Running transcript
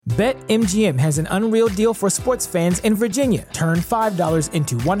BetMGM has an unreal deal for sports fans in Virginia. Turn $5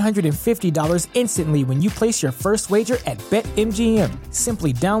 into $150 instantly when you place your first wager at BetMGM.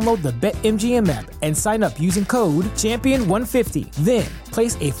 Simply download the BetMGM app and sign up using code Champion150. Then,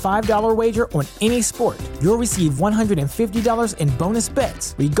 place a $5 wager on any sport. You'll receive $150 in bonus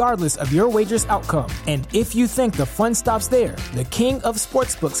bets, regardless of your wager's outcome. And if you think the fun stops there, the King of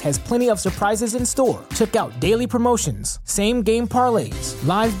Sportsbooks has plenty of surprises in store. Check out daily promotions, same-game parlays,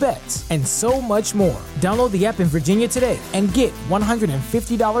 live bets, and so much more. Download the app in Virginia today and get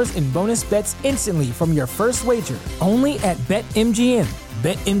 $150 in bonus bets instantly from your first wager. Only at BetMGM.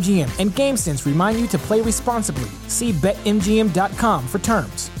 BetMGM and GameSense remind you to play responsibly. See BetMGM.com for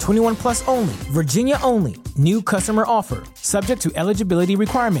terms. 21 plus only. Virginia only. New customer offer. Subject to eligibility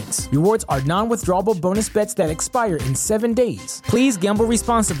requirements. Rewards are non-withdrawable bonus bets that expire in 7 days. Please gamble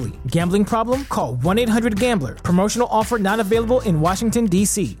responsibly. Gambling problem? Call 1-800-GAMBLER. Promotional offer not available in Washington,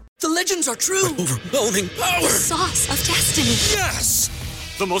 D.C. The legends are true. Overwhelming power! The sauce of destiny. Yes!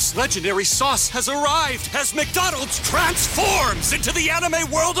 The most legendary sauce has arrived as McDonald's transforms into the anime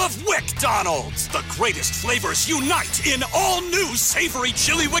world of WickDonald's. The greatest flavors unite in all new savory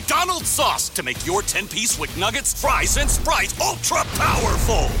chili McDonald's sauce to make your 10-piece Wick Nuggets, fries, and Sprite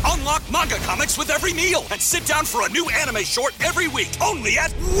ultra-powerful. Unlock manga comics with every meal and sit down for a new anime short every week only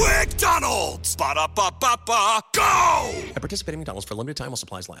at WickDonald's. Ba-da-ba-ba-ba, go! At participating McDonald's for a limited time while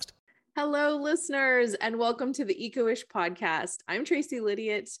supplies last. Hello, listeners, and welcome to the Eco-ish podcast. I'm Tracy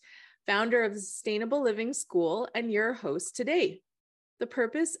Lydiatt, founder of the Sustainable Living School, and your host today. The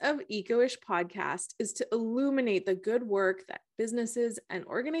purpose of Eco-ish podcast is to illuminate the good work that businesses and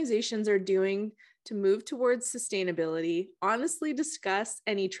organizations are doing to move towards sustainability, honestly discuss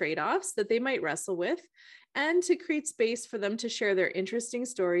any trade-offs that they might wrestle with, and to create space for them to share their interesting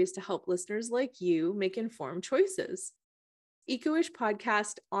stories to help listeners like you make informed choices. Eco-ish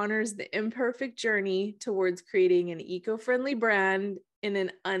podcast honors the imperfect journey towards creating an eco-friendly brand in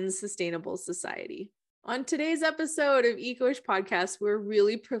an unsustainable society. On today's episode of Eco-ish podcast, we're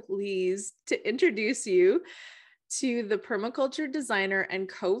really pleased to introduce you to the permaculture designer and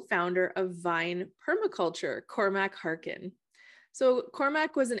co-founder of Vine Permaculture, Cormac Harkin. So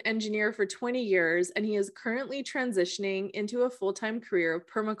Cormac was an engineer for 20 years, and he is currently transitioning into a full-time career of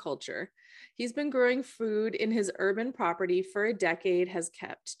permaculture. He's been growing food in his urban property for a decade, has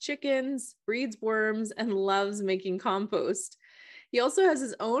kept chickens, breeds worms, and loves making compost. He also has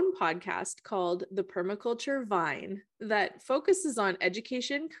his own podcast called The Permaculture Vine that focuses on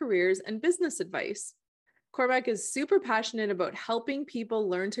education, careers, and business advice. Cormac is super passionate about helping people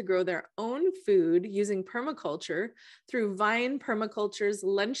learn to grow their own food using permaculture through Vine Permaculture's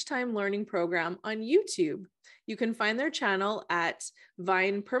lunchtime learning program on YouTube. You can find their channel at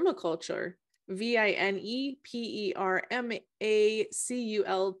Vine Permaculture,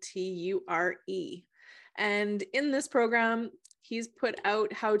 VinePermaculture. And in this program, he's put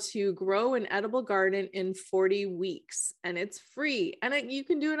out how to grow an edible garden in 40 weeks, and it's free, and you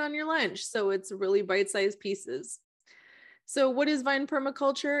can do it on your lunch. So it's really bite-sized pieces. So what is Vine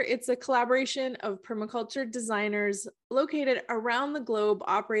Permaculture? It's a collaboration of permaculture designers located around the globe,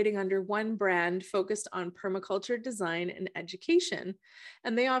 operating under one brand focused on permaculture design and education.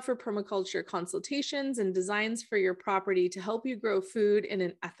 And they offer permaculture consultations and designs for your property to help you grow food in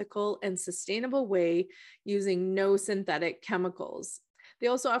an ethical and sustainable way using no synthetic chemicals. They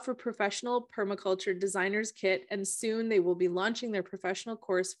also offer professional permaculture designers kit, and soon they will be launching their professional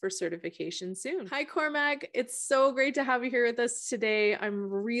course for certification soon. Hi, Cormac. It's so great to have you here with us today. I'm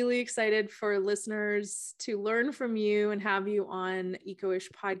really excited for listeners to learn from you and have you on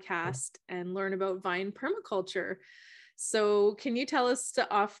Eco-ish podcast and learn about Vine Permaculture. So can you tell us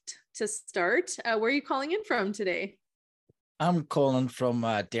to start, where are you calling in from today? I'm calling from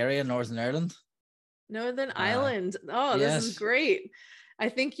Derry, Northern Ireland. Northern Ireland. Oh, yes. This is great. I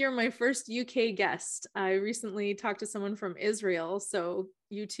think you're my first UK guest. I recently talked to someone from Israel, so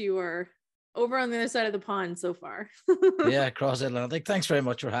you two are over on the other side of the pond so far. Yeah, across Atlantic. Thanks very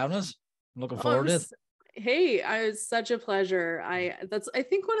much for having us. I'm looking forward to it. Hey, it's such a pleasure. I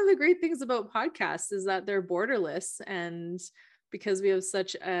think one of the great things about podcasts is that they're borderless, and because we have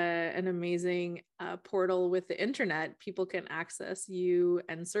such an amazing portal with the internet, people can access you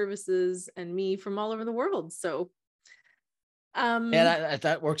and services and me from all over the world. So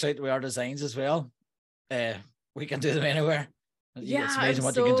that works out with our designs as well. We can do them anywhere. Yeah, it's I'm amazing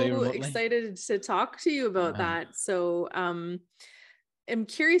what so you can do remotely. Excited to talk to you about that. So I'm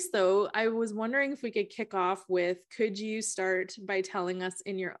curious though, I was wondering if we could kick off with, could you start by telling us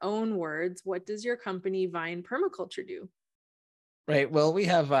in your own words, what does your company Vine Permaculture do? Right. Well, we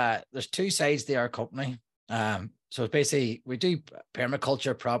have, there's two sides to our company. So basically we do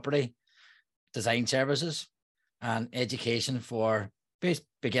permaculture property design services and education for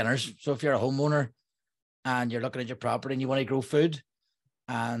beginners. So if you're a homeowner and you're looking at your property and you want to grow food,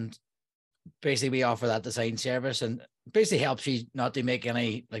 and basically we offer that design service, and basically helps you not to make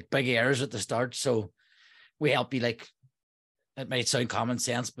any like big errors at the start. So we help you, like, it might sound common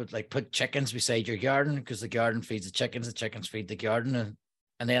sense, but like put chickens beside your garden, because the garden feeds the chickens feed the garden,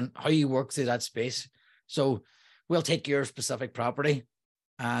 and then how you work through that space. So we'll take your specific property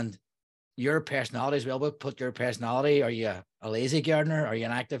and your personality as well. We'll put your personality. Are you a lazy gardener? Are you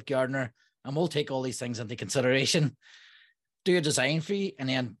an active gardener? And we'll take all these things into consideration, do a design for you, and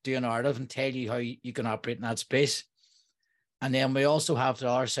then do an narrative and tell you how you can operate in that space. And then we also have to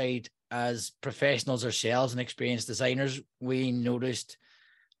our side, as professionals ourselves and experienced designers, we noticed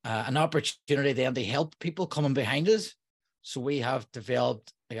an opportunity then to help people coming behind us. So we have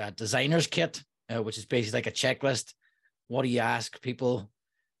developed a designer's kit, which is basically like a checklist. What do you ask people?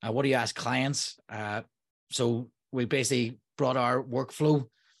 What do you ask clients? So we basically brought our workflow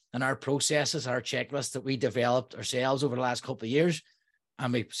and our processes, our checklist that we developed ourselves over the last couple of years,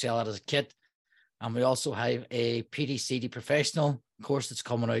 and we sell it as a kit. And we also have a PDCD professional course that's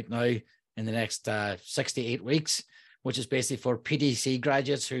coming out now in the next 6 to 8 weeks, which is basically for PDC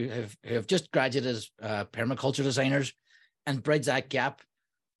graduates who have just graduated as permaculture designers, and bridge that gap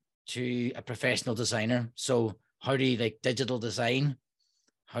to a professional designer. So how do you like digital design?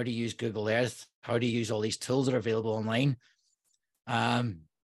 How do you use Google Earth? How do you use all these tools that are available online? And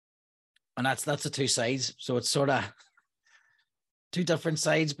that's the two sides. So it's sort of two different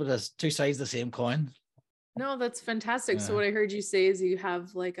sides, but it's two sides of the same coin. No, that's fantastic. So what I heard you say is you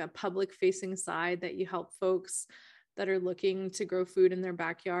have like a public facing side that you help folks that are looking to grow food in their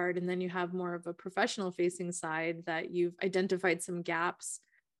backyard. And then you have more of a professional facing side that you've identified some gaps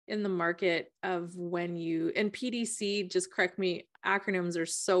in the market of when you, and PDC, just correct me, acronyms are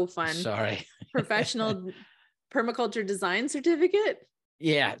so fun. Sorry. Professional Permaculture Design Certificate.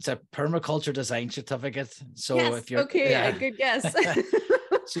 Yeah, it's a permaculture design certificate. So yes, if you're a good guess.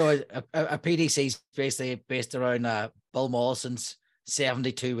 So a PDC is basically based around Bill Mollison's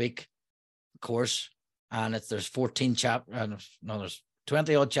 72-week course, and there's 14 there's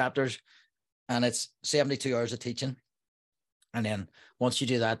 20 odd chapters, and it's 72 hours of teaching. And then once you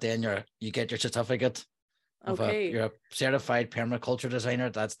do that, then you get your certificate of you're a certified permaculture designer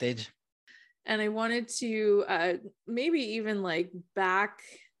at that stage. And I wanted to maybe even like back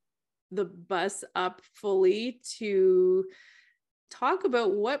the bus up fully to talk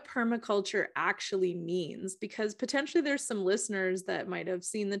about what permaculture actually means, because potentially there's some listeners that might have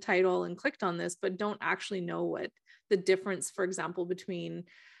seen the title and clicked on this, but don't actually know what the difference, for example, between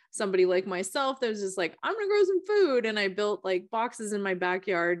somebody like myself that was just like, I'm gonna grow some food, and I built like boxes in my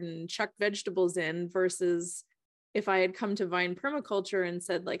backyard and chucked vegetables in, versus if I had come to Vine Permaculture and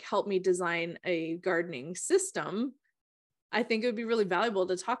said, like, help me design a gardening system. I think it would be really valuable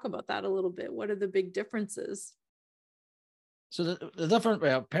to talk about that a little bit. What are the big differences? So the different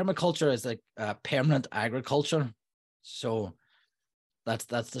permaculture is like permanent agriculture. So that's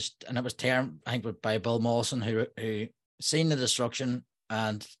and it was termed, I think, by Bill Mollison, who seen the destruction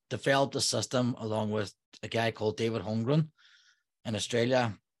and developed a system along with a guy called David Holmgren in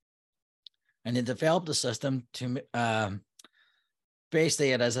Australia. And they developed a system to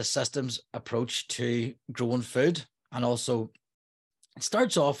basically it as a systems approach to growing food. And also it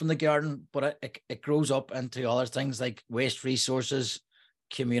starts off in the garden, but it grows up into other things like waste resources,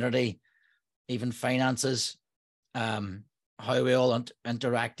 community, even finances, how we all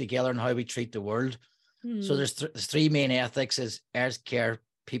interact together and how we treat the world. So there's three main ethics: is earth care,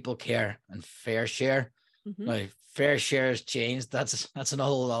 people care, and fair share. Now, fair share has changed. That's another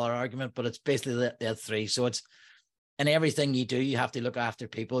whole other argument, but it's basically the three. So it's in everything you do, you have to look after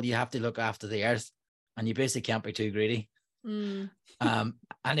people, you have to look after the earth, and you basically can't be too greedy. And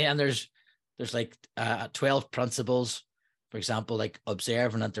then there's like 12 principles, for example, like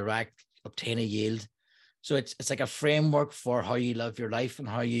observe and interact, obtain a yield. So it's like a framework for how you live your life and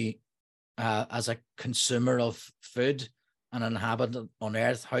how you, as a consumer of food and an inhabitant on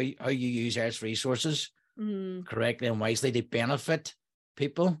earth, how you use earth's resources correctly and wisely to benefit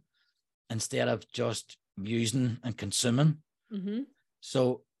people instead of just using and consuming.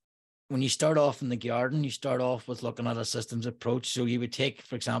 So when you start off in the garden, you start off with looking at a systems approach. So you would take,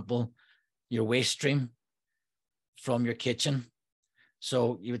 for example, your waste stream from your kitchen.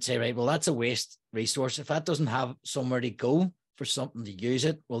 So you would say, right, well, that's a waste resource. If that doesn't have somewhere to go for something to use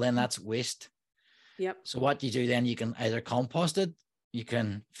it, well, then that's waste. Yep. So what you do then, you can either compost it, you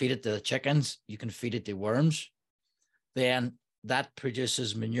can feed it to the chickens, you can feed it to worms. Then that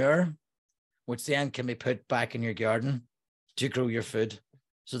produces manure, which then can be put back in your garden to grow your food.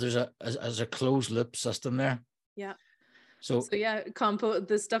 So there's a closed loop system there. Yeah. So yeah, compost,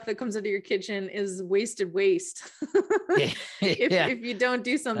 the stuff that comes out of your kitchen is wasted waste. If you don't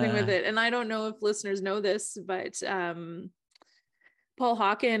do something with it. And I don't know if listeners know this, but Paul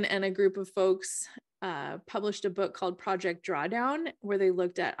Harkin and a group of folks published a book called Project Drawdown, where they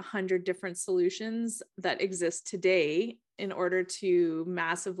looked at 100 different solutions that exist today in order to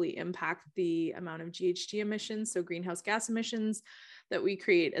massively impact the amount of GHG emissions, so greenhouse gas emissions, that we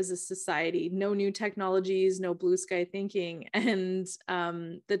create as a society. No new technologies, no blue sky thinking. And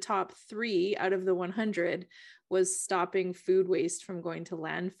the top 3 out of the 100 was stopping food waste from going to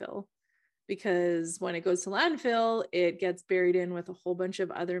landfill. Because when it goes to landfill, it gets buried in with a whole bunch of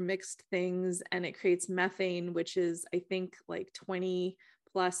other mixed things, and it creates methane, which is, I think, like 20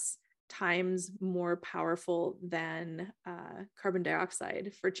 plus times more powerful than carbon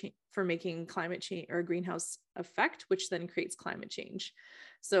dioxide for making climate change or greenhouse effect, which then creates climate change.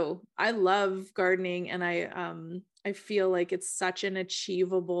 So I love gardening, and I feel like it's such an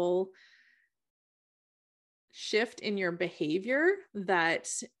achievable shift in your behavior that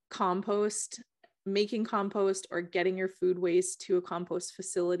making compost or getting your food waste to a compost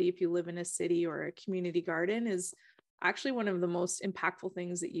facility, if you live in a city or a community garden, is actually one of the most impactful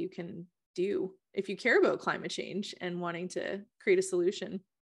things that you can do if you care about climate change and wanting to create a solution.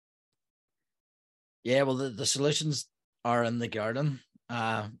 Yeah, well, the solutions are in the garden,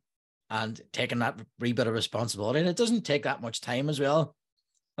 and taking that wee bit of responsibility. And it doesn't take that much time as well.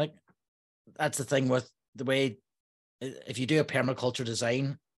 Like, that's the thing with the way, if you do a permaculture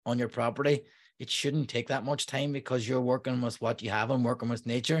design on your property, it shouldn't take that much time because you're working with what you have and working with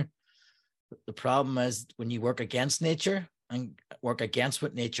nature. The problem is when you work against nature and work against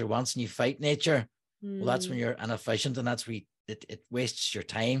what nature wants and you fight nature, well, that's when you're inefficient, and that's where it wastes your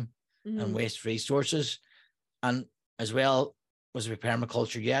time and wastes resources. And as well as with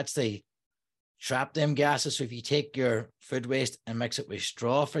permaculture, you actually trap them gases. So if you take your food waste and mix it with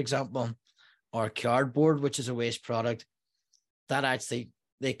straw, for example, or cardboard, which is a waste product, that actually,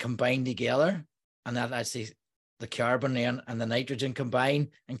 they combine together, and that actually, the carbon and the nitrogen combine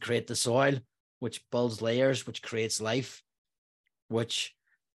and create the soil, which builds layers, which creates life, which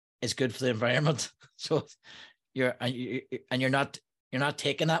is good for the environment. So you're not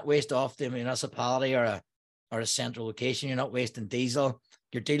taking that waste off the municipality or a central location. You're not wasting diesel.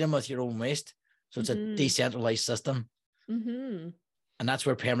 You're dealing with your own waste. So it's a decentralized system. And that's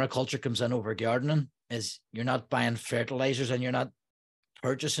where permaculture comes in over gardening, is you're not buying fertilizers and you're not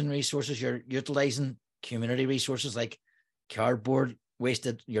purchasing resources. You're utilizing community resources like cardboard,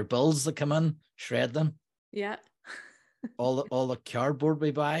 wasted your bills that come in, shred them. Yeah. all the cardboard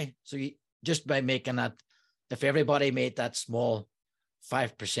we buy. So you, just by making that, if everybody made that small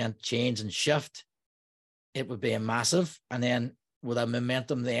 5% change and shift, it would be a massive. And then with a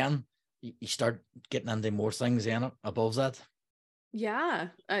momentum, then you start getting into more things then above that. Yeah,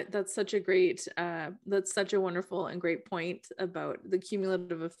 that's such a wonderful and great point about the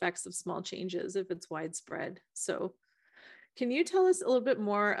cumulative effects of small changes if it's widespread. So can you tell us a little bit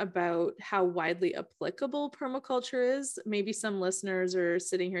more about how widely applicable permaculture is? Maybe some listeners are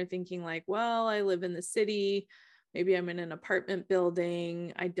sitting here thinking like, well, I live in the city, maybe I'm in an apartment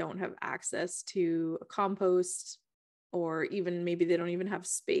building, I don't have access to a compost, or even maybe they don't even have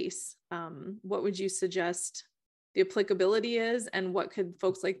space. What would you suggest the applicability is, and what could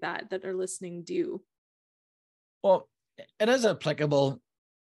folks like that are listening do? Well, it is applicable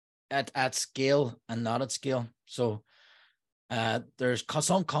at scale and not at scale. So there's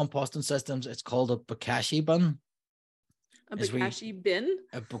some composting systems. It's called a bokashi bin. A bokashi bin?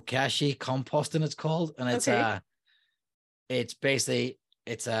 A bokashi composting, it's called. And it's it's basically,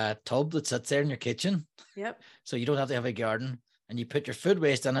 it's a tub that sits there in your kitchen. Yep. So you don't have to have a garden, and you put your food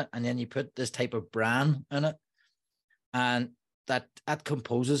waste in it, and then you put this type of bran in it. And that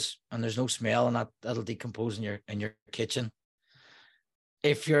composes, and there's no smell, and that'll decompose in your kitchen.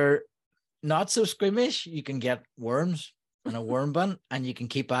 If you're not so squeamish, you can get worms in a worm bin, and you can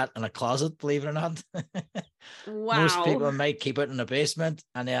keep that in a closet, believe it or not. Wow. Most people might keep it in the basement,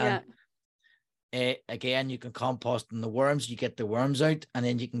 and then again, you can compost in the worms. You get the worms out, and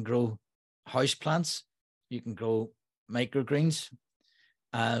then you can grow house plants. You can grow microgreens.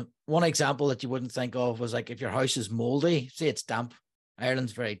 One example that you wouldn't think of was like if your house is moldy, say it's damp.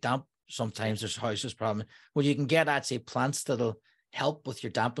 Ireland's very damp. Sometimes there's houses problem. Well, you can get actually plants that'll help with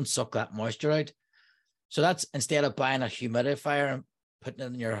your damp and suck that moisture out. So that's, instead of buying a humidifier and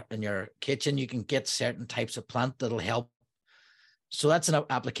putting it in your kitchen, you can get certain types of plant that'll help. So that's an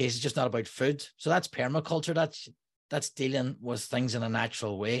application. It's just not about food. So that's permaculture. That's dealing with things in a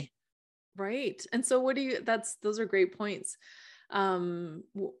natural way. Right. And so those are great points. I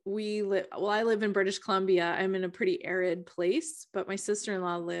live in British Columbia. I'm in a pretty arid place, but my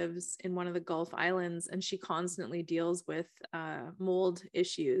sister-in-law lives in one of the Gulf Islands, and she constantly deals with mold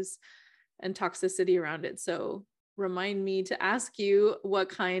issues and toxicity around it. So remind me to ask you what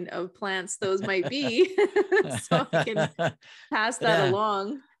kind of plants those might be so I can pass that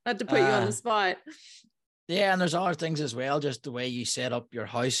along, not to put you on the spot. Yeah. And there's other things as well, just the way you set up your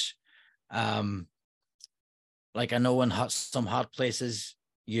house. Like I know in some hot places,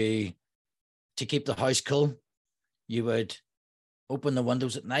 to keep the house cool, you would open the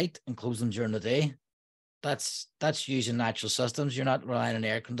windows at night and close them during the day. That's using natural systems. You're not relying on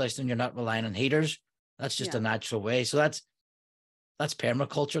air conditioning. You're not relying on heaters. That's just a natural way. So that's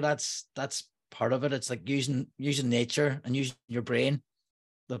permaculture. That's part of it. It's like using nature and using your brain,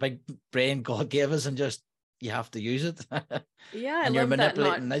 the big brain God gave us, and just you have to use it. Yeah, and I you're love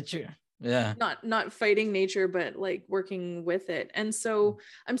manipulating that. nature. Yeah. Not fighting nature, but like working with it. And so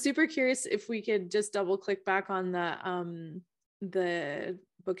I'm super curious if we could just double click back on the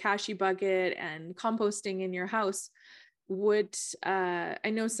bokashi bucket and composting in your house. I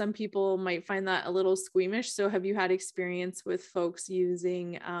know some people might find that a little squeamish. So have you had experience with folks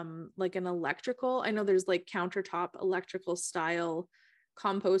using like an electrical? I know there's like countertop electrical style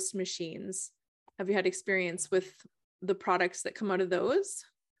compost machines. Have you had experience with the products that come out of those?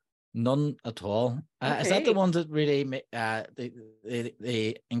 None at all. Is that the ones that really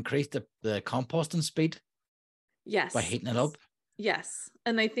they increase the composting speed? Yes. By heating it up? Yes.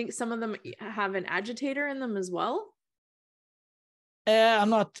 And I think some of them have an agitator in them as well. I'm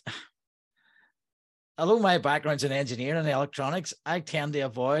not, although my background's in engineering and electronics, I tend to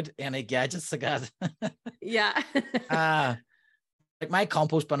avoid any gadgets like that. Yeah. Like my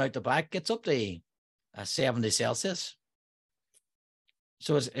compost bin out the back gets up to 70 Celsius.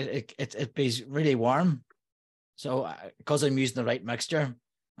 So it be really warm. So because I'm using the right mixture,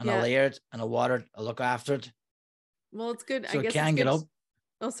 and I layer it and I water it, I look after it. Well, it's good. So I guess it can get up.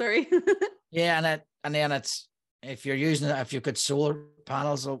 Oh, sorry. Yeah, and then it's, if you've got solar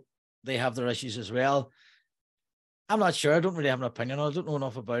panels, so they have their issues as well. I'm not sure. I don't really have an opinion on it. I don't know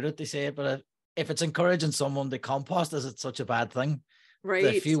enough about it. They say it, but if it's encouraging someone to compost, is it such a bad thing? Right.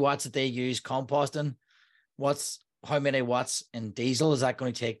 The few watts that they use composting, how many watts in diesel is that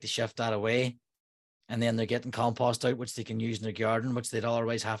going to take to shift that away? And then they're getting compost out, which they can use in their garden, which they'd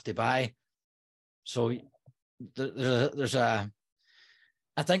otherwise have to buy. So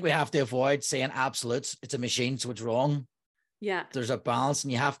I think we have to avoid saying absolutes. It's a machine, so it's wrong. Yeah. There's a balance,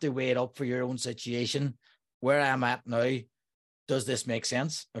 and you have to weigh it up for your own situation. Where I'm at now, does this make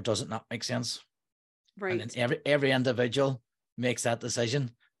sense or does it not make sense? Right. And then every individual makes that decision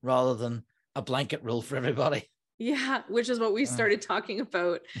rather than a blanket rule for everybody. Yeah, which is what we started talking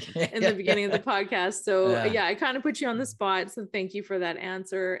about in the beginning of the podcast. So I kind of put you on the spot. So thank you for that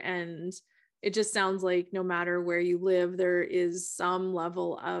answer. And it just sounds like no matter where you live, there is some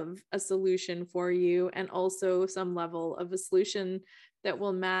level of a solution for you, and also some level of a solution that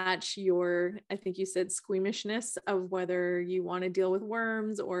will match your, I think you said, squeamishness of whether you want to deal with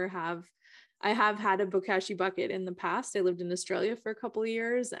worms or I have had a bokashi bucket in the past. I lived in Australia for a couple of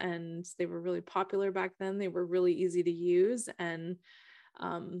years, and they were really popular back then. They were really easy to use. And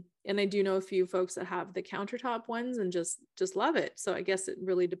I do know a few folks that have the countertop ones and just love it. So I guess it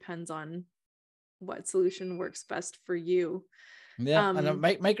really depends on what solution works best for you. Yeah. And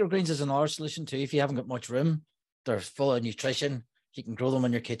microgreens is another solution too. If you haven't got much room, they're full of nutrition. You can grow them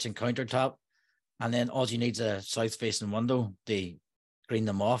on your kitchen countertop. And then all you need is a south facing window to green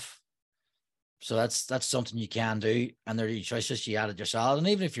them off. So that's something you can do, and they're nutritious. You added your salad, and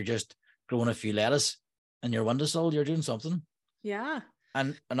even if you're just growing a few lettuce in your windowsill, you're doing something. Yeah.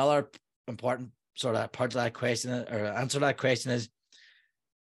 And another important sort of part of that question, or answer to that question, is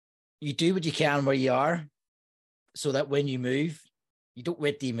you do what you can where you are, so that when you move, you don't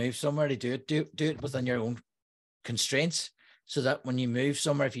wait till you move somewhere to do it. Do it within your own constraints, so that when you move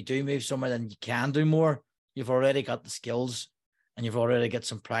somewhere, if you do move somewhere, then you can do more. You've already got the skills, and you've already got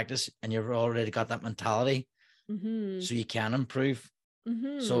some practice, and you've already got that mentality, so you can improve.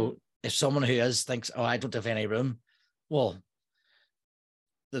 So if someone who thinks, oh, I don't have any room, well,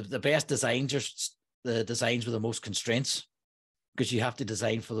 the best designs are the designs with the most constraints, because you have to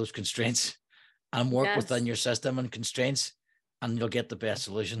design for those constraints and work within your system and constraints, and you'll get the best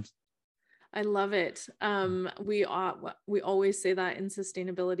solution. I love it. We always say that in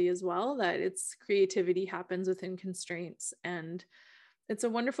sustainability as well, that it's creativity happens within constraints, and it's a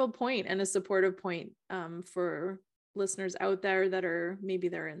wonderful point and a supportive point for listeners out there that are, maybe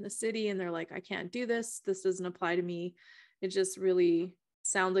they're in the city and they're like, I can't do this. This doesn't apply to me. It just really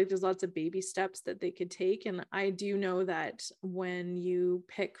sounds like there's lots of baby steps that they could take. And I do know that when you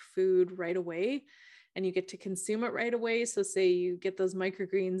pick food right away and you get to consume it right away, so say you get those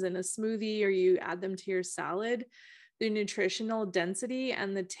microgreens in a smoothie or you add them to your salad, the nutritional density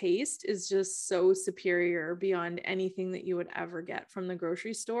and the taste is just so superior beyond anything that you would ever get from the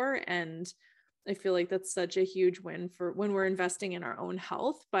grocery store. And I feel like that's such a huge win for when we're investing in our own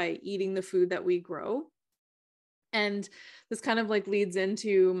health by eating the food that we grow. And this kind of like leads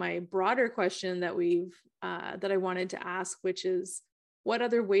into my broader question that I wanted to ask, which is, what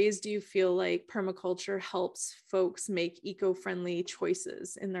other ways do you feel like permaculture helps folks make eco-friendly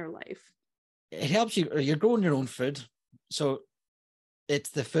choices in their life? It helps you. You're growing your own food. So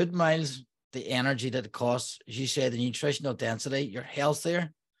it's the food miles, the energy that it costs. As you say, the nutritional density, you're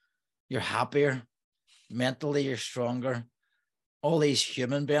healthier, you're happier, mentally, you're stronger. All these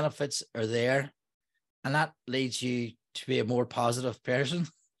human benefits are there. And that leads you to be a more positive person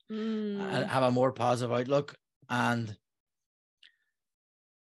and have a more positive outlook. And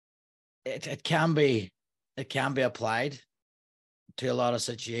it can be applied to a lot of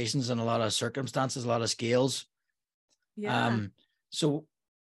situations and a lot of circumstances, a lot of scales. Yeah. So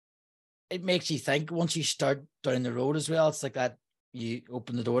it makes you think once you start down the road as well. It's like that you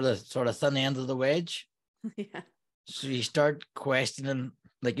open the door to the sort of thin end of the wedge. Yeah. So you start questioning,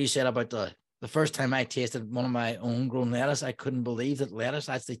 like you said about the first time I tasted one of my own grown lettuce, I couldn't believe that lettuce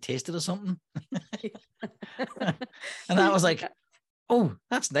actually tasted of something. And I was like, oh,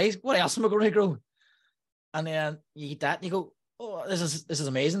 that's nice. What else am I going to grow? And then you eat that and you go, oh, this is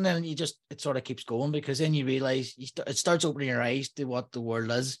amazing. Then it sort of keeps going, because then you realize it starts opening your eyes to what the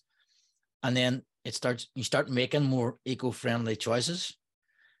world is. And then you start making more eco-friendly choices.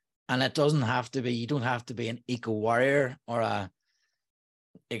 And it doesn't have to be, you don't have to be an eco warrior or a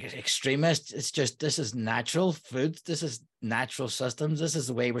extremist. It's just, this is natural food. This is natural systems. This is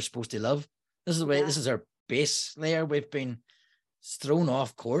the way we're supposed to live. This is the way, this is our base layer. We've been thrown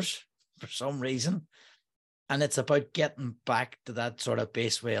off course for some reason. And it's about getting back to that sort of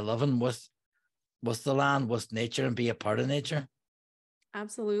base way of living with the land, with nature, and be a part of nature.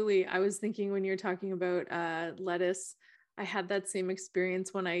 Absolutely. I was thinking when you're talking about lettuce, I had that same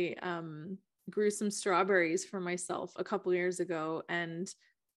experience when I grew some strawberries for myself a couple years ago. And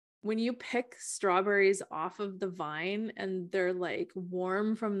when you pick strawberries off of the vine and they're like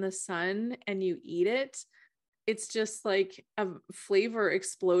warm from the sun and you eat it, it's just like a flavor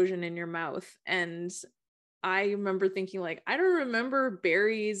explosion in your mouth. And I remember thinking, like, I don't remember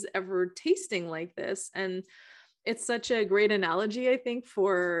berries ever tasting like this. And it's such a great analogy, I think,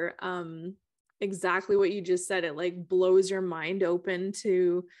 for exactly what you just said. It like blows your mind open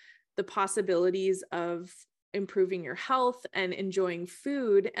to the possibilities of improving your health and enjoying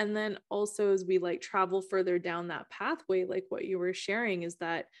food. And then also, as we like travel further down that pathway, like what you were sharing, is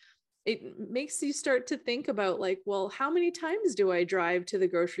that it makes you start to think about like, well, how many times do I drive to the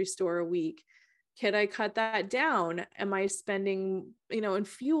grocery store a week? Can I cut that down? Am I spending, and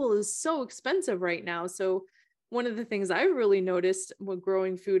fuel is so expensive right now. So one of the things I really noticed when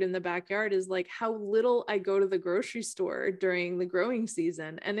growing food in the backyard is like how little I go to the grocery store during the growing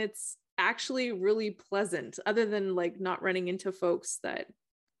season. And it's actually really pleasant, other than like not running into folks that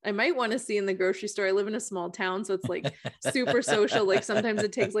I might want to see in the grocery store. I live in a small town, so it's like super social. Like sometimes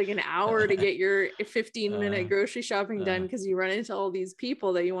it takes like an hour to get your 15-minute grocery shopping done because you run into all these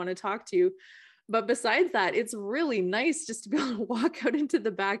people that you want to talk to. But besides that, it's really nice just to be able to walk out into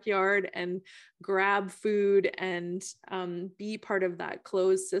the backyard and grab food and be part of that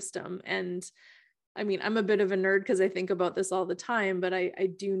closed system. And I mean, I'm a bit of a nerd because I think about this all the time, but I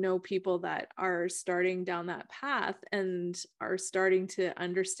do know people that are starting down that path and are starting to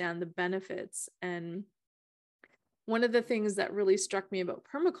understand the benefits. And one of the things that really struck me about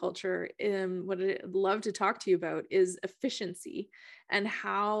permaculture, what I'd love to talk to you about, is efficiency and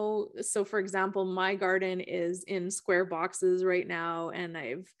how, so for example, my garden is in square boxes right now, and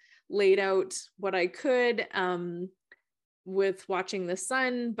I've laid out what I could with watching the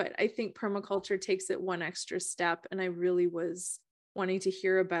sun, but I think permaculture takes it one extra step. And I really was wanting to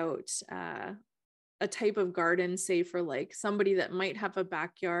hear about a type of garden, say for like somebody that might have a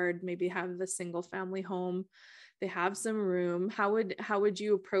backyard, maybe have a single family home, they have some room. How would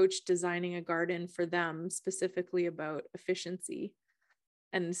you approach designing a garden for them, specifically about efficiency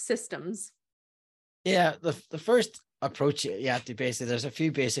and systems? Yeah, the first approach you have to basically, there's a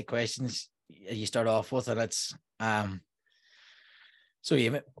few basic questions you start off with, and it's so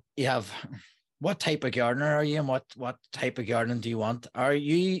you have, what type of gardener are you, and what type of gardening do you want? Are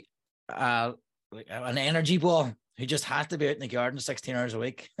you like an energy ball who just has to be out in the garden 16 hours a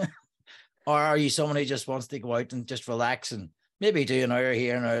week? Or are you someone who just wants to go out and just relax and maybe do an hour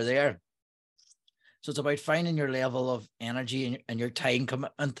here, an hour there. So it's about finding your level of energy and your time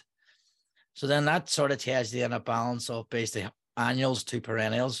commitment. So then that sort of tells you in a balance of basically annuals to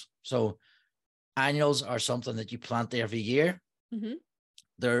perennials. So annuals are something that you plant every year. Mm-hmm.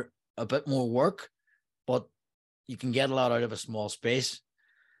 They're a bit more work, but you can get a lot out of a small space.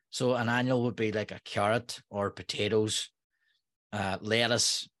 So an annual would be like a carrot or potatoes,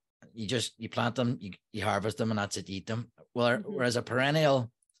 lettuce. You plant them, you harvest them, and that's it, you eat them. Whereas a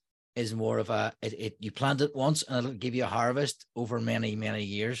perennial is more of you plant it once and it'll give you a harvest over many, many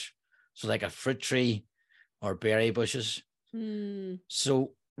years. So like a fruit tree or berry bushes.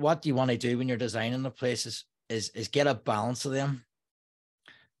 So what you want to do when you're designing the places is get a balance of them,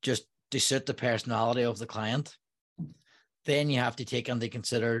 just to suit the personality of the client. Then you have to take into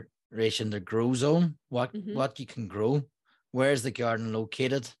consideration the grow zone, what you can grow. Where's the garden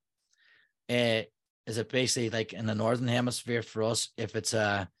located? Is it basically like in the northern hemisphere for us? If it's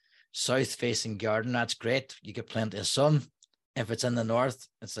a south facing garden, that's great. You get plenty of sun. If it's in the north,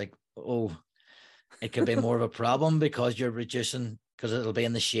 it's like, it could be more of a problem because you're reducing, because it'll be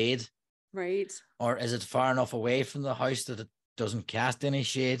in the shade. Right. Or is it far enough away from the house that it doesn't cast any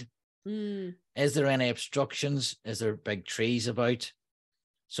shade? Is there any obstructions? Is there big trees about?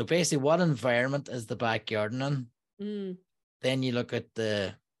 So basically, what environment is the back garden in? Then you look at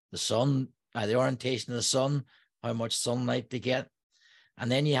the sun, the orientation of the sun, how much sunlight they get.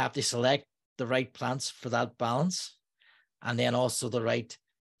 And then you have to select the right plants for that balance. And then also the right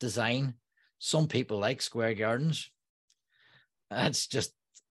design. Some people like square gardens. That's just,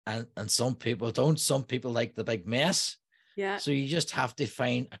 and some people don't. Some people like the big mess. Yeah. So you just have to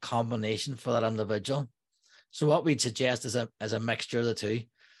find a combination for that individual. So what we'd suggest is a mixture of the two.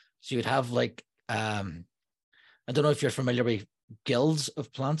 So you'd have like, I don't know if you're familiar with guilds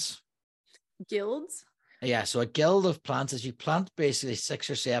of plants. Guilds? Yeah. So a guild of plants is you plant basically 6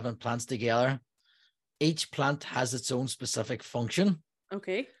 or 7 plants together. Each plant has its own specific function.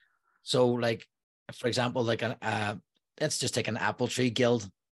 Okay. So like, for example, like let's just take an apple tree guild.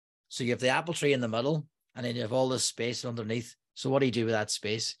 So you have the apple tree in the middle, and then you have all this space underneath. So what do you do with that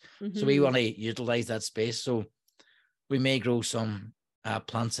space? So we want to utilize that space. So we may grow some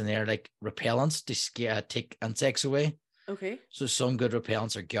plants in there, like repellents to take insects away. Okay. So some good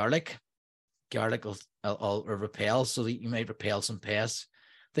repellents are garlic. Garlic will repel, so that you might repel some pests.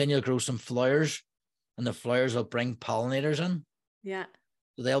 Then you'll grow some flowers, and the flowers will bring pollinators in. Yeah.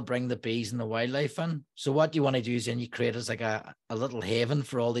 So they'll bring the bees and the wildlife in. So what you want to do is then you create as like a little haven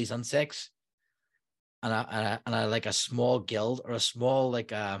for all these insects, and a like a small guild or a small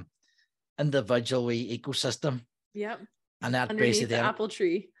like individual ecosystem. Yep. And that underneath basically the apple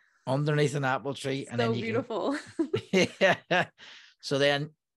tree. Underneath an apple tree, So and then you beautiful. Yeah. So then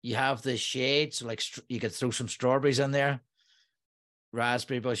you have the shade. So like you could throw some strawberries in there,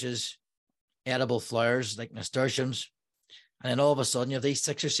 raspberry bushes, edible flowers like nasturtiums. And then all of a sudden you have these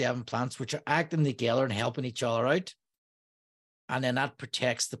 6 or 7 plants which are acting together and helping each other out. And then that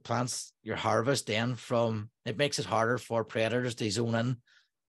protects the plants you harvest then from, it makes it harder for predators to zone in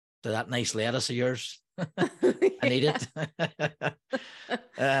to that nice lettuce of yours. I need it.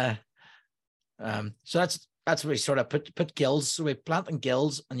 So that's where we sort of put guilds. So we plant in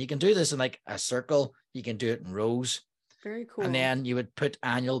guilds, and you can do this in like a circle. You can do it in rows. Very cool. And then you would put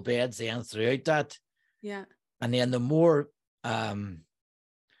annual beds in throughout that. Yeah. And then the more concerned,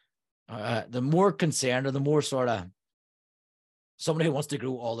 or the more sort of somebody who wants to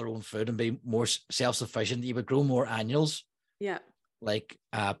grow all their own food and be more self-sufficient, you would grow more annuals. Yeah. Like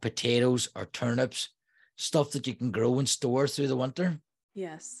potatoes or turnips, stuff that you can grow and store through the winter.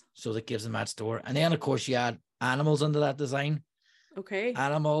 Yes. So that gives them that store. And then of course you add animals into that design. Okay.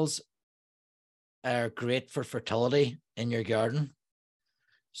 Animals are great for fertility in your garden.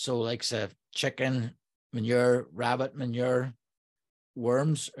 So like say chicken manure, rabbit manure,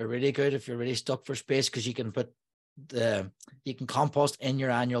 worms are really good if you're really stuck for space, because you can you can compost in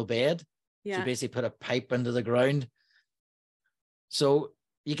your annual bed. Yeah. So basically put a pipe into the ground. So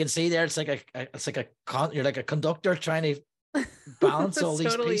you can see there, you're like a conductor trying to balance all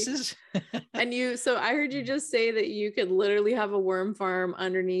these pieces. And so I heard you just say that you could literally have a worm farm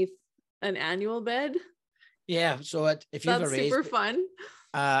underneath an annual bed. Yeah. So if you have a raised, super fun.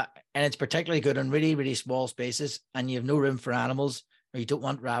 And it's particularly good in really, really small spaces, and you have no room for animals, or you don't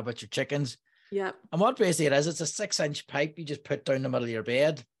want rabbits or chickens. Yeah. And what basically it is, it's a 6-inch pipe you just put down the middle of your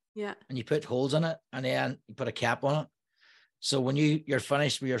bed. Yeah. And you put holes in it, and then you put a cap on it. So when you're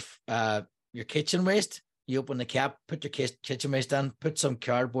finished with your kitchen waste, you open the cap, put your kitchen waste in, put some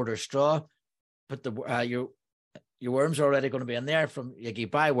cardboard or straw, put your worms are already going to be in there from, like, you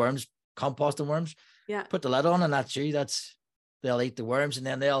buy worms, composting worms. Yeah. Put the lid on, and that's you. they'll eat the worms, and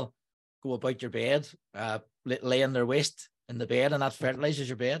then they'll go about your bed, lay in their waste in the bed, and that fertilizes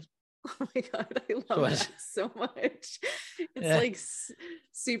your bed. Oh my God, I love that so much. It's like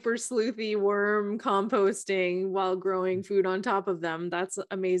super sleuthy worm composting while growing food on top of them. That's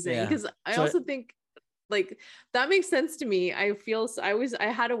amazing. Because I also think like that makes sense to me. I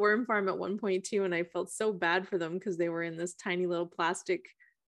had a worm farm at one point too, and I felt so bad for them because they were in this tiny little plastic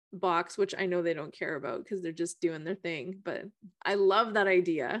box, which I know they don't care about because they're just doing their thing. But I love that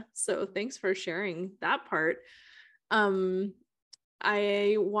idea. So thanks for sharing that part.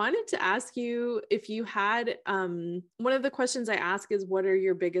 I wanted to ask you if you had, one of the questions I ask is, what are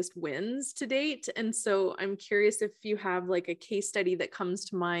your biggest wins to date? And so I'm curious if you have like a case study that comes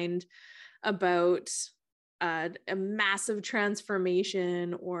to mind about a massive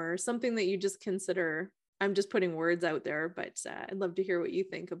transformation or something that you just consider. I'm just putting words out there, but I'd love to hear what you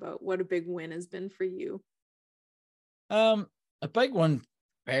think about what a big win has been for you. A big one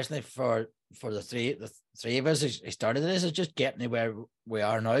personally for the three of us who started this is just getting to where we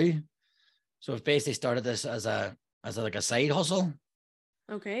are now. So we've basically started this as like a side hustle.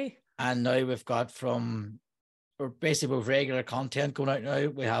 Okay. And now we've got we're basically with regular content going out now.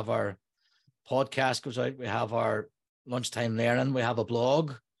 We have our podcast goes out. We have our lunchtime learning. We have a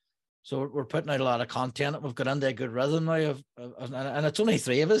blog. So we're putting out a lot of content. We've got into a good rhythm now and it's only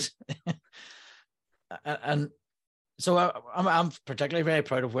three of us. and so I'm particularly very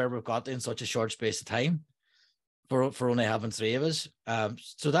proud of where we've got in such a short space of time for only having three of us.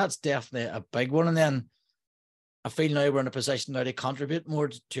 So that's definitely a big one. And then I feel now we're in a position now to contribute more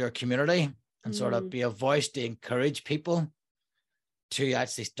to our community and sort of be a voice to encourage people to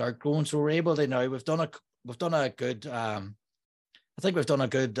actually start growing. So we're able to now, we've done a good, I think we've done a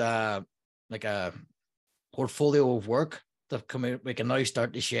good, like a portfolio of work that we can now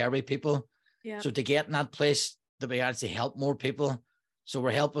start to share with people. Yeah. So to get in that place, that we actually help more people. So we're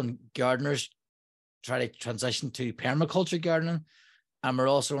helping gardeners try to transition to permaculture gardening. And we're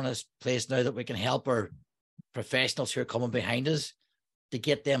also in a place now that we can help our professionals who are coming behind us to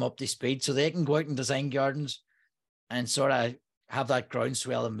get them up to speed so they can go out and design gardens and sort of have that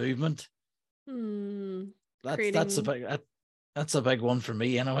groundswell of movement. That's a big one for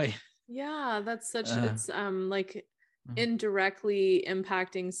me anyway. Yeah, that's such, it's like indirectly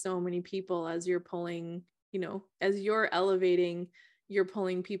impacting so many people as you're pulling, as you're elevating, you're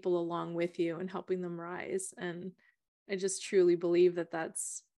pulling people along with you and helping them rise. And I just truly believe that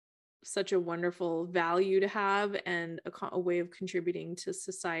that's such a wonderful value to have and a way of contributing to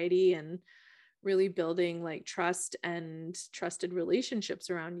society and really building like trust and trusted relationships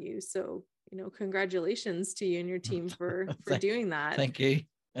around you. So, congratulations to you and your team for doing that. Thank you.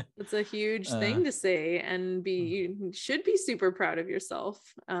 It's a huge thing to say, and you should be super proud of yourself.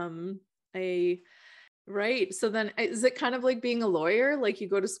 Right. So then is it kind of like being a lawyer? Like you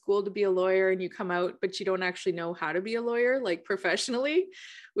go to school to be a lawyer and you come out, but you don't actually know how to be a lawyer, like professionally?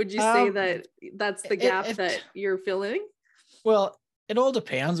 Would you say that that's the gap that you're filling? Well, it all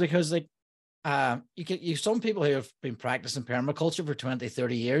depends because like, you some people who have been practicing permaculture for 20,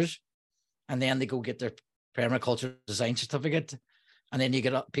 30 years, and then they go get their permaculture design certificate. And then you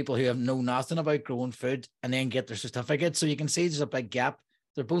get people who have know nothing about growing food and then get their certificate. So you can see there's a big gap.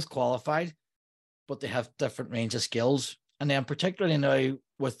 They're both qualified, but they have different range of skills. And then particularly now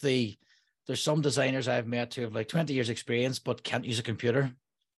there's some designers I've met who have like 20 years experience, but can't use a computer.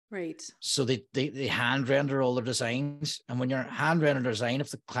 Right. So they hand render all their designs. And when you're hand rendering design,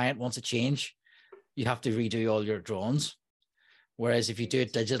 if the client wants a change, you have to redo all your drawings. Whereas if you do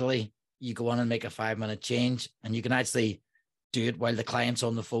it digitally, you go on and make a 5-minute change, and you can actually do it while the client's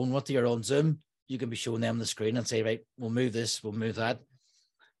on the phone with you or on Zoom. You can be showing them the screen and say, right, we'll move this, we'll move that.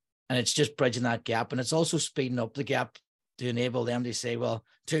 And it's just bridging that gap. And it's also speeding up the gap to enable them to say, well,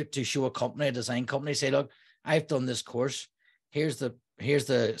 to show a design company, say, look, I've done this course. Here's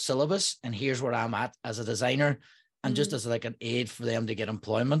the syllabus, and here's where I'm at as a designer. And just as like an aid for them to get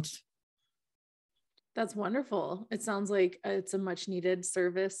employment. That's wonderful. It sounds like it's a much needed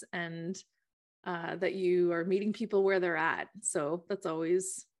service, and that you are meeting people where they're at. So that's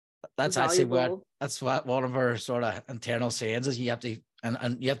always actually what one of our sort of internal sayings is. You have to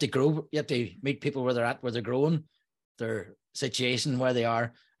and you have to grow. You have to meet people where they're at, where they're growing, their situation where they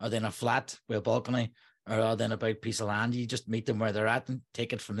are they in a flat with a balcony, or are they in a big piece of land? You just meet them where they're at and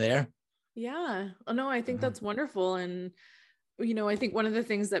take it from there. Yeah. Oh, no, I think that's wonderful. And I think one of the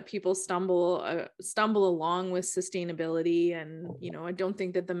things that people stumble along with sustainability, and, I don't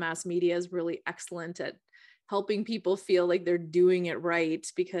think that the mass media is really excellent at helping people feel like they're doing it right,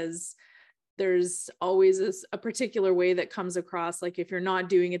 because there's always a particular way that comes across. Like if you're not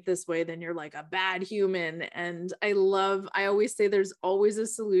doing it this way, then you're like a bad human. And I always say there's always a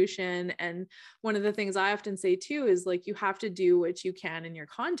solution. And one of the things I often say too is like, you have to do what you can in your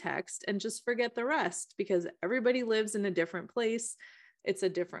context and just forget the rest, because everybody lives in a different place. It's a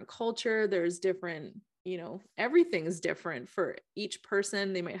different culture. There's different, everything's different for each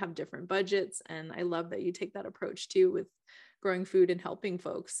person. They might have different budgets. And I love that you take that approach too with growing food and helping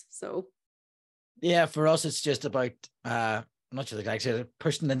folks. So yeah, for us, it's just about, I'm not sure the exact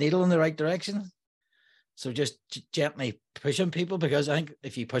pushing the needle in the right direction. So just gently pushing people, because I think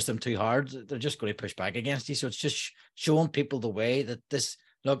if you push them too hard, they're just going to push back against you. So it's just showing people the way that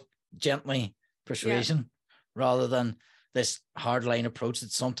gently persuasion rather than this hard line approach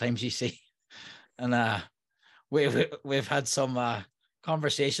that sometimes you see. And we've had some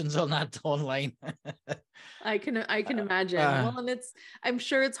conversations on that online. I can imagine. Well, and I'm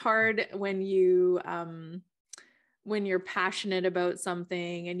sure it's hard when you're passionate about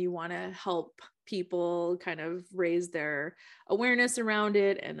something and you want to help people kind of raise their awareness around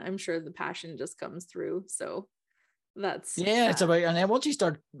it. And I'm sure the passion just comes through. So that's it's about, and then once you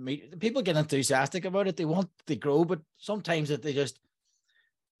start people get enthusiastic about it, they grow, but sometimes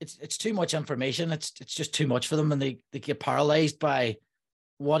it's too much information. It's just too much for them, and they get paralyzed by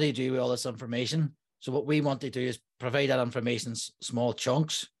what do you do with all this information. So what we want to do is provide that information in small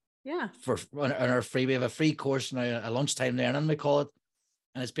chunks. Yeah. On our free, we have a free course now, a lunchtime learning we call it,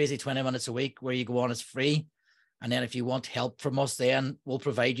 and it's basically 20 minutes a week where you go on. It's free, and then if you want help from us, then we'll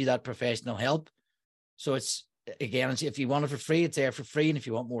provide you that professional help. So it's, again, if you want it for free, it's there for free, and if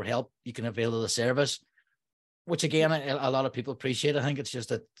you want more help, you can avail of the service, which again a lot of people appreciate. I think it's just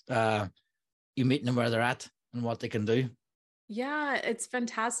that you meet them where they're at and what they can do. Yeah, it's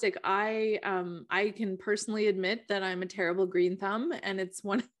fantastic. I can personally admit that I'm a terrible green thumb, and it's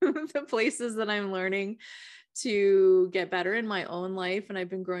one of the places that I'm learning to get better in my own life. And I've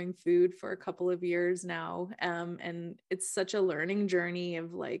been growing food for a couple of years now. And it's such a learning journey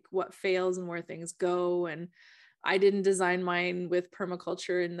of like what fails and where things go. And I didn't design mine with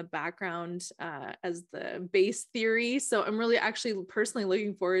permaculture in the background as the base theory. So I'm really actually personally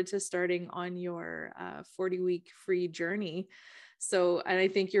looking forward to starting on your 40-week free journey. So, and I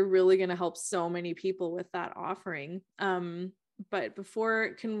think you're really going to help so many people with that offering. But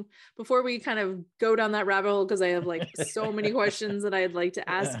before we kind of go down that rabbit hole, because I have like so many questions that I'd like to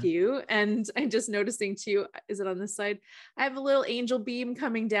ask you. And I'm just noticing too, is it on this side? I have a little angel beam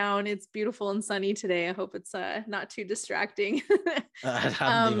coming down. It's beautiful and sunny today. I hope it's not too distracting. I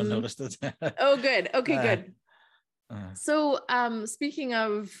haven't even noticed it. Oh, good. Okay, good. So speaking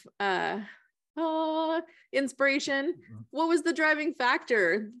of inspiration, what was the driving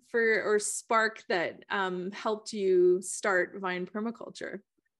factor or spark that helped you start Vine Permaculture?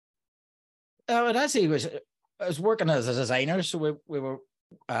 It actually was, I was working as a designer, so we were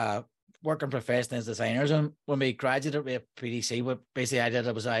working professionally as designers, and when we graduated with PDC, what basically I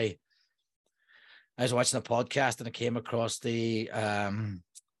did was I was watching a podcast and I came across the I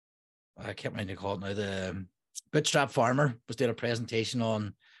can't remember what to call it now, the Bootstrap Farmer was doing a presentation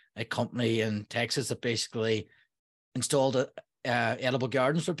on a company in Texas that basically installed edible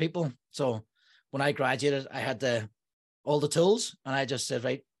gardens for people. So when I graduated, I had all the tools, and I just said,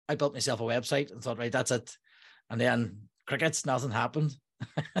 right, I built myself a website and thought, right, that's it. And then crickets, nothing happened.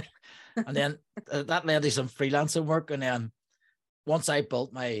 And then that led to some freelancing work. And then once I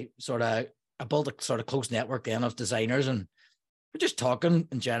built a sort of close network then of designers, and we're just talking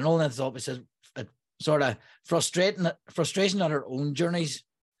in general. And I thought, we said, sort of frustration on our own journeys,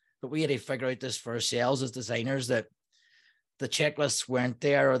 but we had to figure out this for ourselves as designers, that the checklists weren't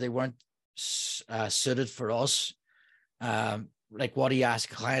there, or they weren't suited for us. Like, what do you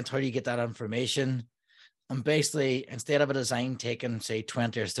ask a client? How do you get that information? And basically, instead of a design taking, say,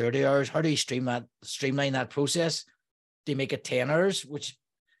 20 or 30 hours, how do you streamline that process? Do you make it 10 hours, which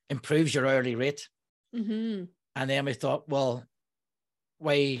improves your hourly rate? Mm-hmm. And then we thought, well,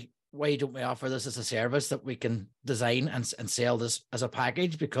 why don't we offer this as a service that we can design and sell this as a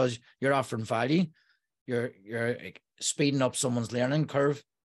package? Because you're offering value, you're speeding up someone's learning curve,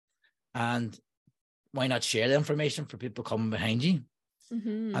 and why not share the information for people coming behind you?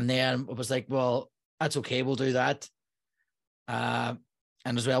 Mm-hmm. And then it was like, well, that's okay, we'll do that. And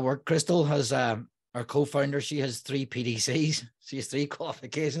as well, Crystal has our co-founder, she has 3 PDCs, she has 3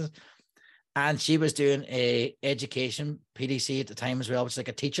 qualifications. And she was doing a education PDC at the time as well, which is like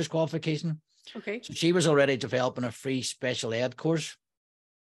a teacher's qualification. Okay. So she was already developing a free special ed course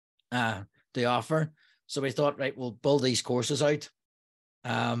to offer. So we thought, right, we'll build these courses out,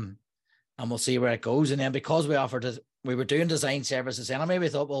 and we'll see where it goes. And then because we were doing design services anyway, we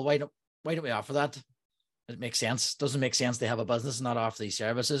thought, well, why why don't we offer that? It makes sense. Doesn't make sense to have a business and not offer these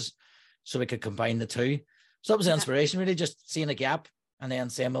services. So we could combine the two. So that was the inspiration, really, just seeing a gap and then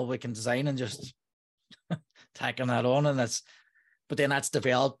saying, well, we can design and just tacking that on. But then that's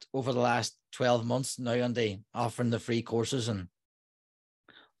developed over the last 12 months now, and they offering the free courses and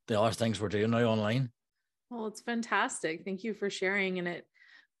the other things we're doing now online. Well, it's fantastic. Thank you for sharing. And it,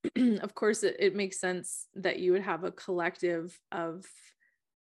 of course, it makes sense that you would have a collective of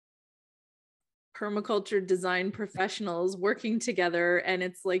permaculture design professionals working together, and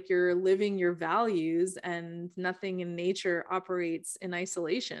it's like you're living your values, and nothing in nature operates in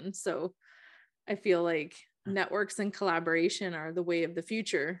isolation. So I feel like networks and collaboration are the way of the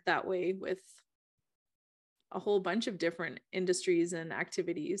future that way, with a whole bunch of different industries and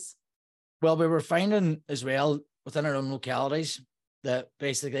activities. Well, we were finding as well within our own localities that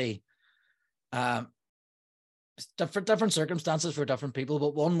basically different circumstances for different people,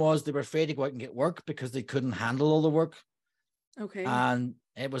 but one was they were afraid to go out and get work because they couldn't handle all the work. Okay. And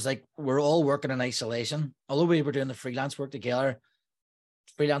it was like we're all working in isolation. Although we were doing the freelance work together,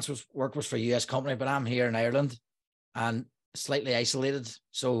 work was for a US company, but I'm here in Ireland and slightly isolated.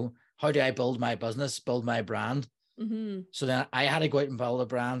 So how do I build my business, build my brand? Mm-hmm. So then I had to go out and build a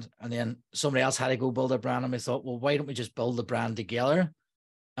brand, and then somebody else had to go build a brand. And we thought, well, why don't we just build the brand together?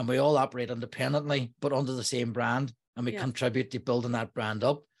 And we all operate independently, but under the same brand, and we contribute to building that brand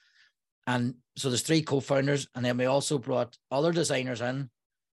up. And so there's 3 co-founders, and then we also brought other designers in.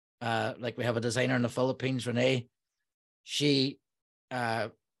 Like we have a designer in the Philippines, Renee. She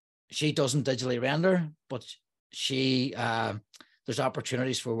doesn't digitally render, but there's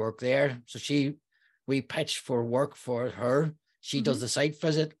opportunities for work there. So we pitch for work for her. She does the site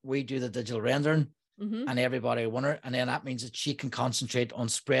visit. We do the digital rendering. And everybody won her. And then that means that she can concentrate on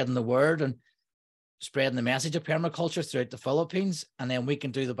spreading the word and spreading the message of permaculture throughout the Philippines. And then we can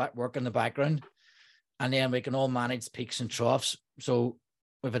do the work in the background. And then we can all manage peaks and troughs. So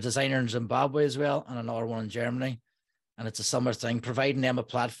we have a designer in Zimbabwe as well, and another one in Germany. And it's a summer thing, providing them a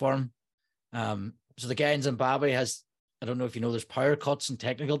platform. So the guy in Zimbabwe has, I don't know if you know, there's power cuts and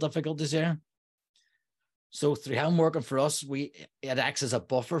technical difficulties there. So through him working for us, it acts as a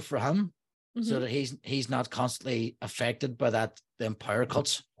buffer for him. So that he's not constantly affected by them power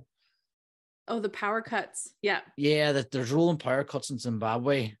cuts. Oh, the power cuts. Yeah. Yeah, that there's rolling power cuts in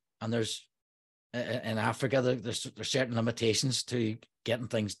Zimbabwe, and there's in Africa there's certain limitations to getting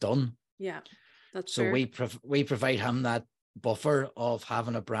things done. Yeah, that's so fair. we provide him that buffer of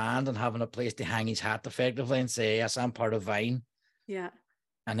having a brand and having a place to hang his hat effectively and say, yes, I'm part of Vine. Yeah.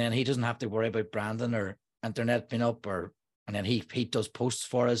 And then he doesn't have to worry about branding or internet being up, and then he does posts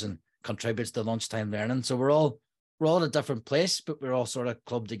for us and contributes to lunchtime learning. So we're all at a different place, but we're all sort of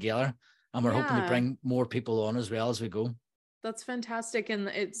clubbed together, and we're hoping to bring more people on as well as we go. That's fantastic. And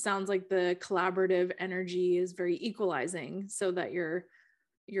it sounds like the collaborative energy is very equalizing, so that you're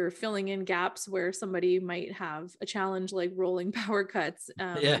filling in gaps where somebody might have a challenge like rolling power cuts.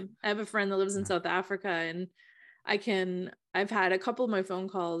 I have a friend that lives in South Africa, and I've had a couple of my phone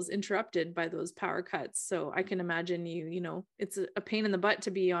calls interrupted by those power cuts. So I can imagine it's a pain in the butt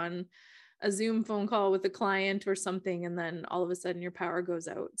to be on a Zoom phone call with a client or something, and then all of a sudden your power goes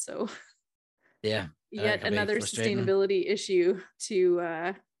out. So yet another sustainability issue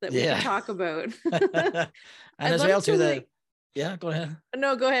that we can talk about. And as well too, go ahead.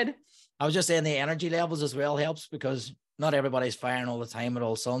 No, go ahead. I was just saying the energy levels as well helps, because not everybody's firing all the time at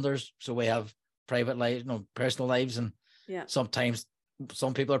all cylinders. So we have private lives, personal lives, and sometimes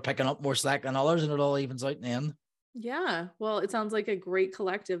some people are picking up more slack than others, and it all evens out in the end. Yeah. Well, it sounds like a great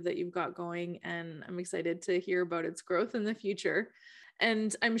collective that you've got going, and I'm excited to hear about its growth in the future.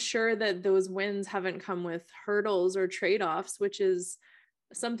 And I'm sure that those wins haven't come with hurdles or trade-offs, which is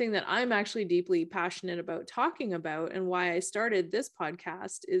something that I'm actually deeply passionate about talking about. And why I started this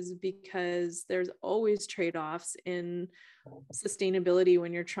podcast is because there's always trade-offs in sustainability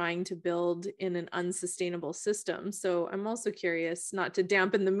when you're trying to build in an unsustainable system. So I'm also curious, not to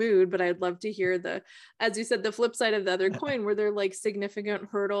dampen the mood, but I'd love to hear as you said, the flip side of the other coin. Were there like significant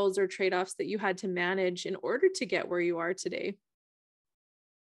hurdles or trade-offs that you had to manage in order to get where you are today?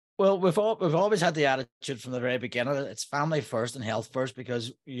 Well, we've always had the attitude from the very beginning that it's family first and health first,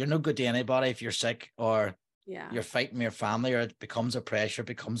 because you're no good to anybody if you're sick or you're fighting your family, or it becomes a pressure,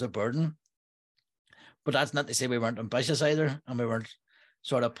 becomes a burden. But that's not to say we weren't ambitious either, and we weren't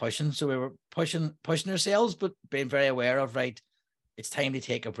sort of pushing. So we were pushing ourselves, but being very aware of, right, it's time to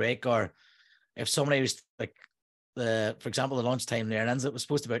take a break. Or if somebody was like, for example, the lunchtime learnings, it was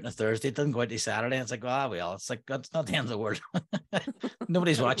supposed to be out on a Thursday, it didn't go out to Saturday. It's like, it's like, that's not the end of the world.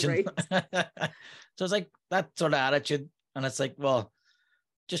 Nobody's watching. So it's like that sort of attitude. And it's like, well,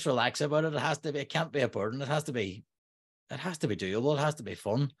 just relax about it. It can't be a burden. It has to be doable. It has to be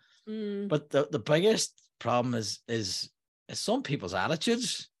fun. But the biggest problem is some people's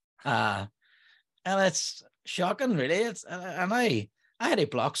attitudes. And it's shocking, really. And I had to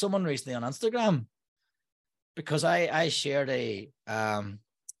block someone recently on Instagram because I shared a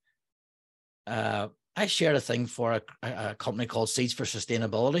thing for a company called Seeds for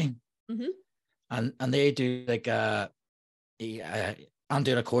Sustainability. And they do like I'm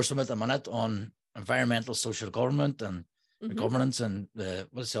doing a course with them at the minute on environmental social government and governance and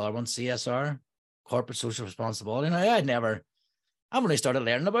what's the other one, CSR, corporate social responsibility. And I've only started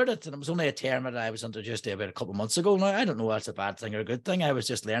learning about it, and it was only a term that I was introduced to about a couple of months ago. Now I don't know what's a bad thing or a good thing. I was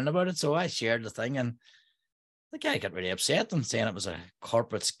just learning about it, so I shared the thing, and the guy got really upset and saying it was a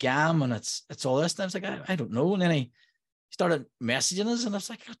corporate scam and it's all this. And I was like, I don't know. And then he started messaging us, and I was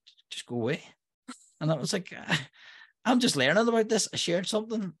like, oh, just go away. And I was like, I'm just learning about this. I shared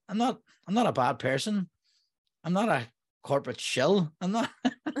something. I'm not a bad person. I'm not a corporate shill. I'm not.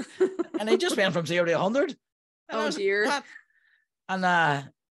 And he just went from 0 to 100. Oh dear. Like, and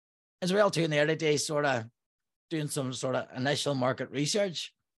as well too in the early days, sort of doing some sort of initial market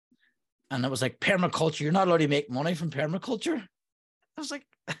research, and it was like permaculture. You're not allowed to make money from permaculture. I was like,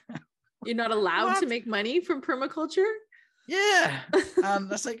 you're not allowed to make money from permaculture. Yeah, and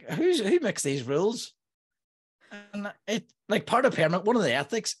that's like, who makes these rules? And it, like, part of permaculture, one of the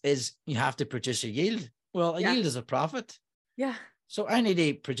ethics is you have to produce a yield. Well, a yield is a profit. Yeah. So I need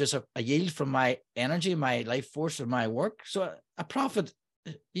to produce a yield from my energy, my life force, or my work. So a profit,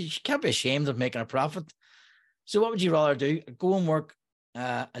 you can't be ashamed of making a profit. So what would you rather do? Go and work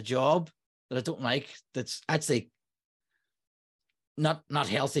a job that I don't like, that's actually not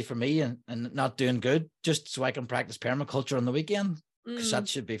healthy for me and not doing good, just so I can practice permaculture on the weekend, because that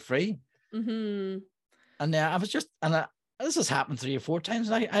should be free. And I was just, this has happened 3 or 4 times,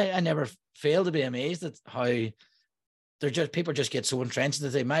 and I never fail to be amazed at how people just get so entrenched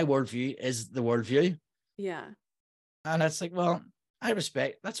and they say my worldview is the worldview. Yeah. And it's like, well, I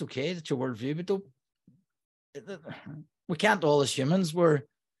respect, that's okay, that's your worldview, but we can't all as humans,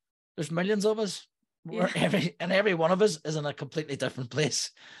 there's millions of us. Every one of us is in a completely different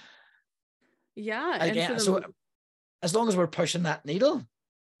place. Yeah. Again, so as long as we're pushing that needle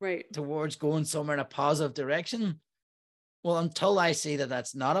right towards going somewhere in a positive direction, well, until I see that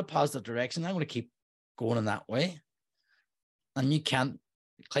that's not a positive direction, I'm going to keep going in that way. And you can't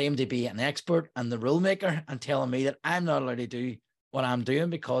claim to be an expert and the rule maker and telling me that I'm not allowed to do what I'm doing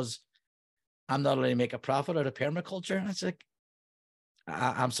because I'm not allowed to make a profit out of permaculture. It's like,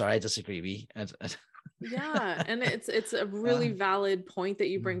 I'm sorry, I disagree with you. Yeah, and it's a really valid point that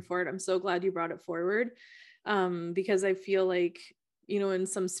you bring forward. I'm so glad you brought it forward, because I feel like, in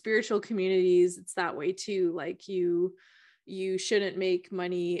some spiritual communities, it's that way too. Like you shouldn't make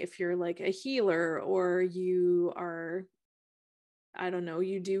money if you're like a healer, or you are, I don't know,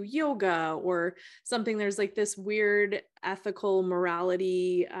 you do yoga or something. There's like this weird ethical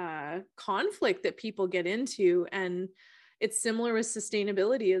morality conflict that people get into, and it's similar with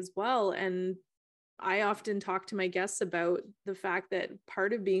sustainability as well. And I often talk to my guests about the fact that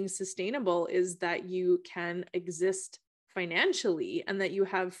part of being sustainable is that you can exist financially, and that you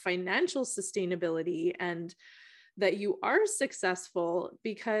have financial sustainability, and that you are successful,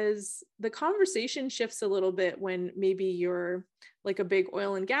 because the conversation shifts a little bit when maybe you're like a big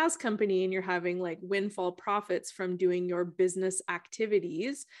oil and gas company and you're having like windfall profits from doing your business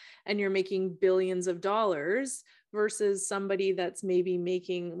activities and you're making billions of dollars, versus somebody that's maybe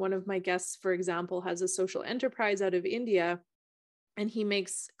making, one of my guests, for example, has a social enterprise out of India, and he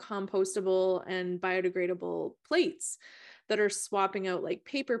makes compostable and biodegradable plates that are swapping out like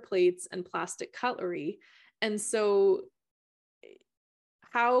paper plates and plastic cutlery. And so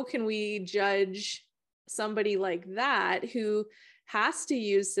how can we judge somebody like that who has to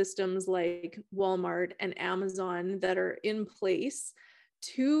use systems like Walmart and Amazon that are in place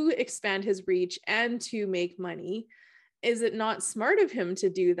to expand his reach and to make money? Is it not smart of him to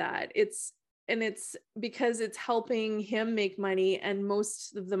do that? It's because it's helping him make money, and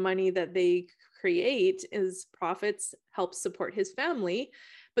most of the money that they create is profits, help support his family.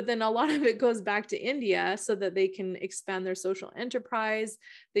 But then a lot of it goes back to India so that they can expand their social enterprise.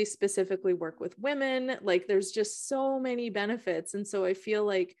 They specifically work with women. Like, there's just so many benefits. And so I feel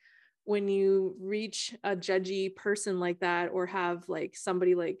like when you reach a judgy person like that, or have like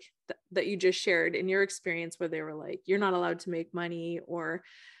somebody like that you just shared in your experience where they were like, you're not allowed to make money, or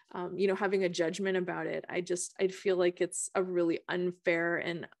having a judgment about it, I feel like it's a really unfair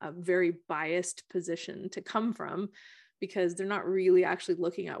and a very biased position to come from, because they're not really actually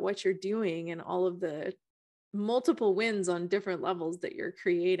looking at what you're doing and all of the multiple wins on different levels that you're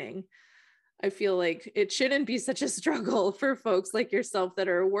creating. I feel like it shouldn't be such a struggle for folks like yourself that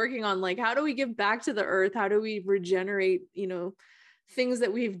are working on like, how do we give back to the earth? How do we regenerate, things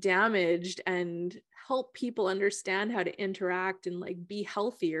that we've damaged, and help people understand how to interact and like be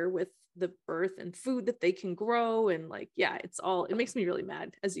healthier with the earth and food that they can grow. And like, yeah, it makes me really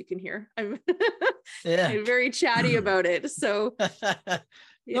mad, as you can hear. I'm very chatty about it. So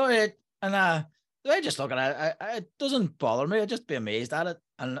no, I just look at it. It doesn't bother me. I just be amazed at it.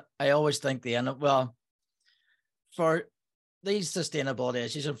 And I always think for these sustainability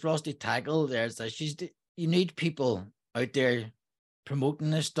issues and for us to tackle there's issues, you need people out there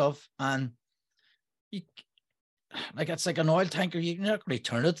promoting this stuff. And it's like an oil tanker. You're not going to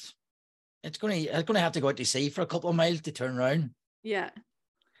turn it. It's going to have to go out to sea for a couple of miles to turn around. Yeah.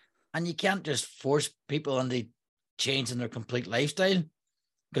 And you can't just force people into changing their complete lifestyle,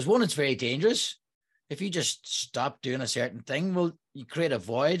 because one, it's very dangerous. If you just stop doing a certain thing, well, you create a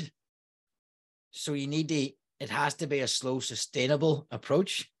void. So it has to be a slow, sustainable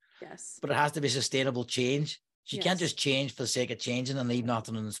approach. Yes. But it has to be sustainable change. So you can't just change for the sake of changing and leave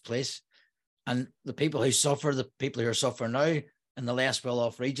nothing in its place. And the people who are suffering now in the less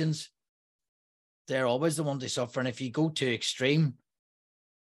well-off regions, they're always the ones who suffer. And if you go too extreme,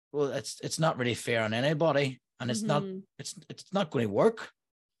 well, it's not really fair on anybody, and it's not going to work.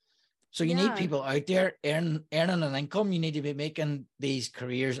 So you need people out there earning an income. You need to be making these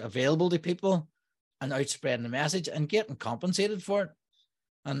careers available to people and out spreading the message and getting compensated for it.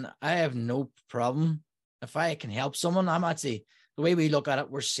 And I have no problem if I can help someone. The way we look at it,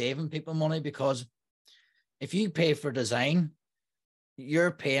 we're saving people money, because if you pay for design,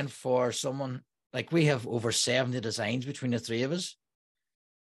 you're paying for someone. Like, we have over 70 designs between the three of us.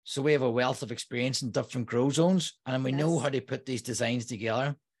 So we have a wealth of experience in different grow zones, and we know how to put these designs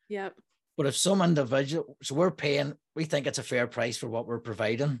together. Yep. But if some individual, so we're paying, we think it's a fair price for what we're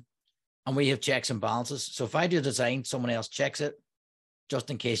providing, and we have checks and balances. So if I do a design, someone else checks it, just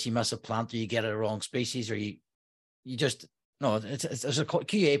in case you miss a plant or you get a wrong species, or it's a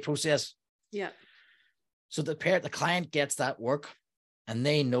QA process. Yeah. So the client gets that work, and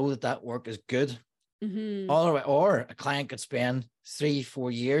they know that work is good. Mm-hmm. Or a client could spend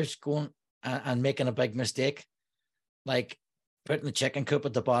 3-4 years going and making a big mistake, like putting the chicken coop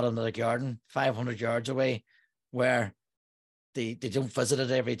at the bottom of the garden 500 yards away, where they don't visit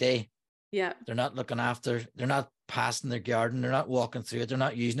it every day. Yeah. They're not looking after, they're not passing their garden, they're not walking through it, they're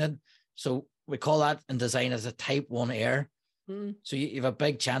not using it. So we call that in design as a type 1 error. Mm. So you have a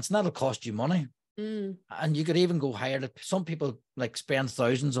big chance, and that'll cost you money. Mm. And you could even go higher. Some people like spend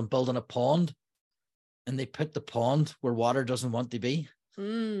thousands on building a pond, and they put the pond where water doesn't want to be,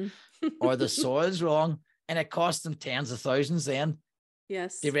 or the soil's wrong, and it costs them tens of thousands then.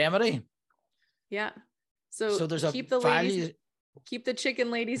 Yes. The remedy. Yeah. So there's keep the ladies, keep the chicken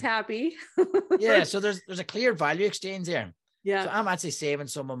ladies happy. Yeah. So there's a clear value exchange there. Yeah. So I'm actually saving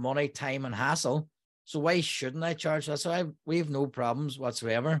some money, time, and hassle. So why shouldn't I charge that? So we have no problems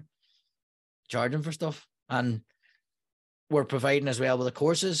whatsoever charging for stuff. And we're providing as well with the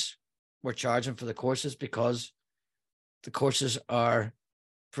courses. We're charging for the courses because the courses are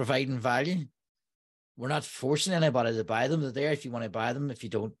providing value. We're not forcing anybody to buy them. They're there if you want to buy them. If you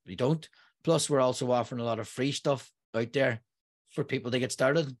don't, you don't. Plus, we're also offering a lot of free stuff out there for people to get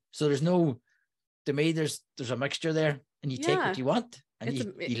started. So there's a mixture there, and you take what you want and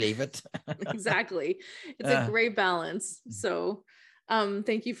you leave it. Exactly. It's a great balance. So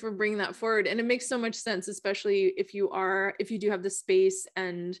thank you for bringing that forward. And it makes so much sense, especially if you do have the space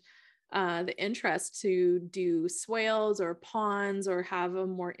and the interest to do swales or ponds or have a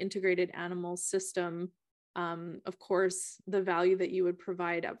more integrated animal system. Of course, the value that you would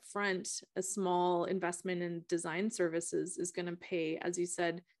provide up front, a small investment in design services, is going to pay, as you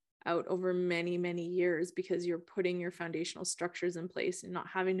said, out over many, many years, because you're putting your foundational structures in place and not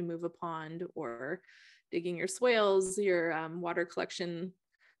having to move a pond or digging your swales, your water collection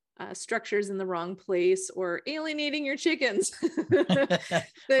structures in the wrong place, or alienating your chickens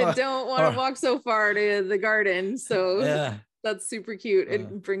that don't want to walk so far to the garden. So that's super cute.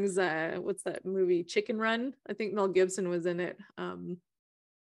 It brings what's that movie, Chicken Run? I think Mel Gibson was in it.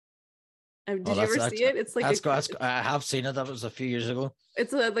 Did you ever see it? It's like I have seen it. That was a few years ago.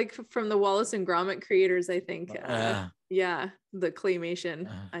 It's like from the Wallace and Gromit creators, I think. The claymation.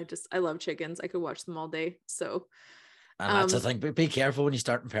 I love chickens. I could watch them all day. So and that's the thing. But be careful when you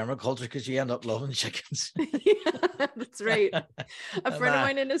start in permaculture, because you end up loving chickens. Yeah, that's right. A friend of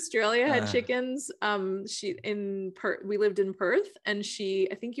mine in Australia had chickens. We lived in Perth, and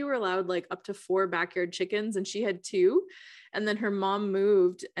I think you were allowed like up to 4 backyard chickens, and she had 2. And then her mom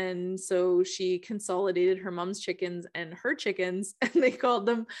moved. And so she consolidated her mom's chickens and her chickens, and they called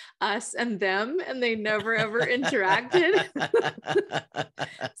them us and them, and they never ever interacted.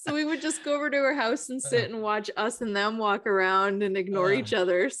 So we would just go over to her house and sit and watch us and them walk around and ignore each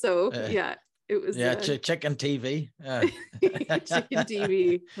other. So yeah, it was chicken TV. Chicken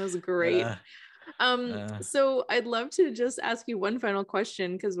TV. That was great. So I'd love to just ask you one final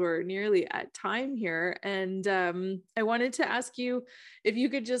question, because we're nearly at time here. And I wanted to ask you if you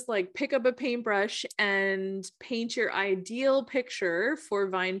could just like pick up a paintbrush and paint your ideal picture for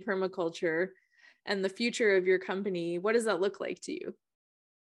Vine Permaculture and the future of your company. What does that look like to you?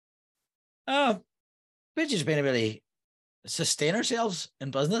 We've just been able to sustain ourselves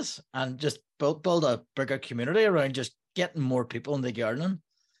in business and just build a bigger community around just getting more people into gardening,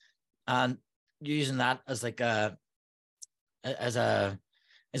 and using that as like a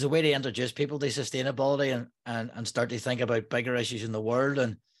way to introduce people to sustainability and start to think about bigger issues in the world.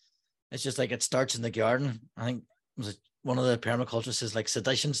 And it's just like, it starts in the garden. I think one of the permaculturists says, like,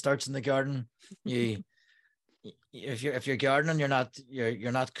 sedition starts in the garden. If you're gardening,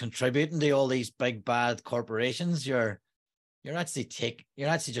 you're not contributing to all these big bad corporations. You're actually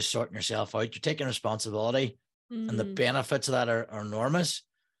just sorting yourself out. You're taking responsibility, and the benefits of that are enormous.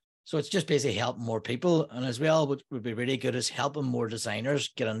 So it's just basically helping more people. And as well, what would be really good is helping more designers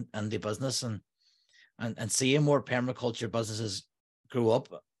get into business and seeing more permaculture businesses grow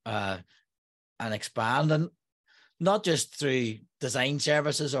up and expand, and not just through design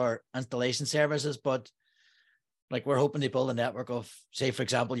services or installation services, but like, we're hoping to build a network of, say, for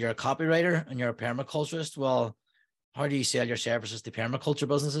example, you're a copywriter and you're a permaculturist. Well, how do you sell your services to permaculture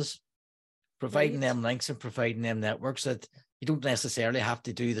businesses? Providing them links and providing them networks that you don't necessarily have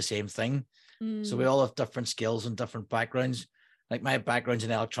to do the same thing. So we all have different skills and different backgrounds. Like, my background's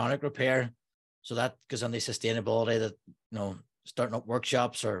in electronic repair, so that goes on the sustainability that, starting up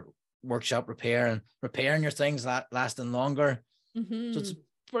workshops or workshop repair and repairing your things lasting longer. So it's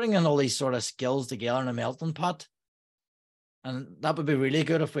bringing all these sort of skills together in a melting pot. And that would be really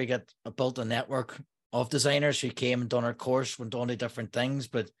good if we built a network of designers who came and done our course, went on to different things,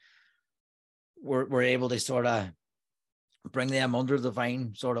 but we're able to sort of bring them under the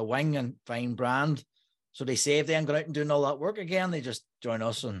Vine sort of wing and Vine brand. So they save them going out and doing all that work again. They just join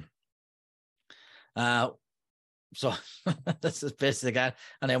us. And so this is basically that.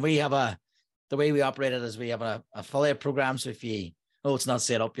 And then we have the way we operate it is we have a affiliate program. So it's not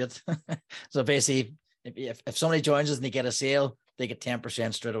set up yet. So basically, if somebody joins us and they get a sale, they get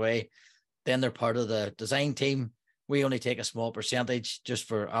 10% straight away. Then they're part of the design team. We only take a small percentage just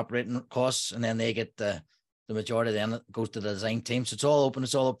for operating costs, and then they get the majority. Then it goes to the design team. So it's all open.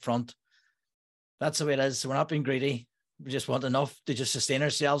 It's all up front. That's the way it is. So we're not being greedy. We just want enough to just sustain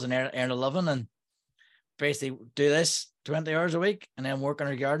ourselves and earn a living, and basically do this 20 hours a week and then work on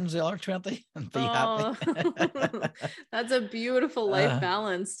our gardens the other 20 and be happy. That's a beautiful life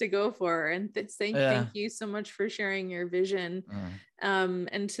balance to go for. And thank you so much for sharing your vision.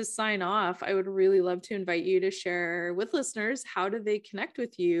 And to sign off, I would really love to invite you to share with listeners, how do they connect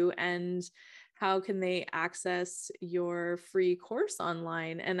with you and how can they access your free course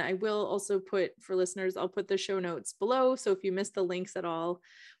online? And I will also put, for listeners, I'll put the show notes below. So if you missed the links at all,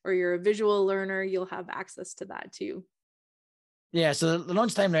 or you're a visual learner, you'll have access to that too. Yeah, so the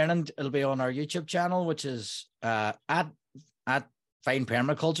lunchtime learning, it'll be on our YouTube channel, which is at Vine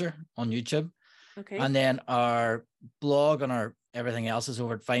Permaculture on YouTube. Okay. And then our blog and our everything else is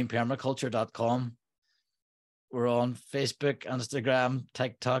over at vinepermaculture.com. We're on Facebook, Instagram,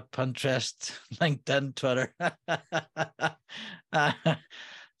 TikTok, Pinterest, LinkedIn, Twitter.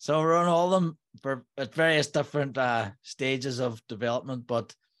 So we're on all of them at various different stages of development,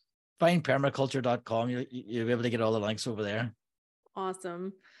 but vinepermaculture.com, you'll be able to get all the links over there.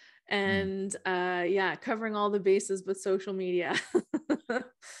 Awesome. And covering all the bases with social media.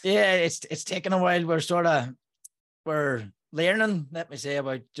 Yeah, it's taken a while. We're learning, let me say,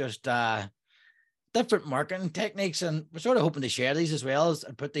 about just different marketing techniques, and we're sort of hoping to share these as well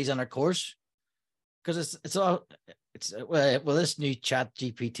and put these in our course, because it's this new chat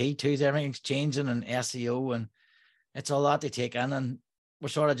GPT too, everything's changing, and SEO, and it's a lot to take in, and we're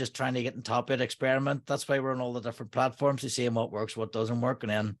sort of just trying to get on top of it, experiment. That's why we're on all the different platforms to see what works, what doesn't work.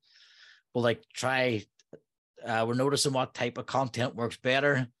 And then we'll we're noticing what type of content works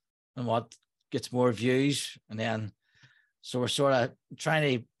better and what gets more views. And then, so we're sort of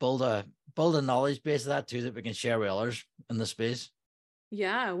trying to build a knowledge base of that too, that we can share with others in the space.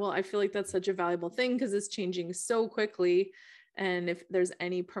 Yeah. Well, I feel like that's such a valuable thing because it's changing so quickly. And if there's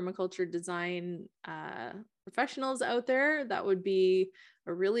any permaculture design professionals out there, that would be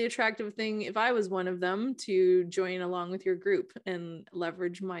a really attractive thing if I was one of them, to join along with your group and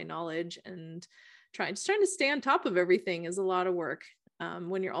leverage my knowledge. And trying to stay on top of everything is a lot of work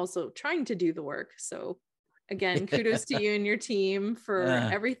when you're also trying to do the work. So again, kudos to you and your team for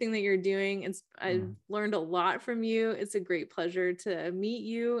everything that you're doing. I've learned a lot from you. It's a great pleasure to meet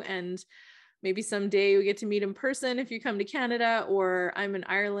you, and maybe someday we get to meet in person if you come to Canada, or I'm in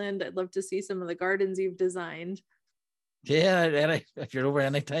Ireland. I'd love to see some of the gardens you've designed. Yeah, if you're over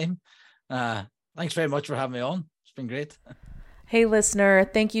anytime. Thanks very much for having me on. It's been great. Hey listener,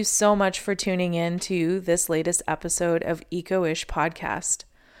 thank you so much for tuning in to this latest episode of Eco-ish Podcast.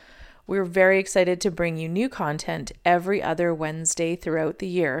 We're very excited to bring you new content every other Wednesday throughout the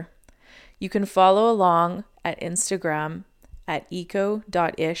year. You can follow along at Instagram at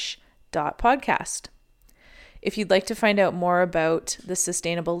eco.ish.podcast. If you'd like to find out more about the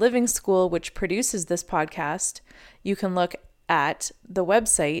Sustainable Living School, which produces this podcast, you can look at the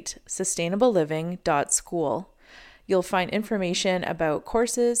website sustainableliving.school. You'll find information about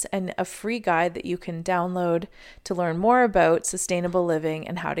courses and a free guide that you can download to learn more about sustainable living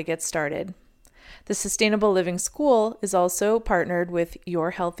and how to get started. The Sustainable Living School is also partnered with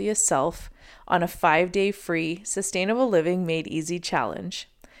Your Healthiest Self on a 5-day free Sustainable Living Made Easy challenge.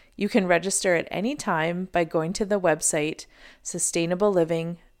 You can register at any time by going to the website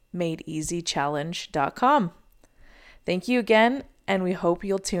sustainablelivingmadeeasychallenge.com. Thank you again, and we hope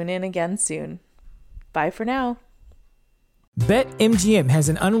you'll tune in again soon. Bye for now. BetMGM has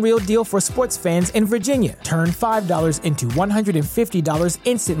an unreal deal for sports fans in Virginia. Turn $5 into $150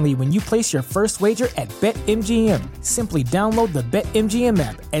 instantly when you place your first wager at BetMGM. Simply download the BetMGM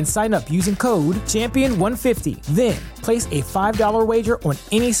app and sign up using code Champion150. Then, place a $5 wager on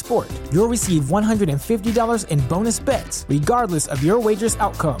any sport. You'll receive $150 in bonus bets, regardless of your wager's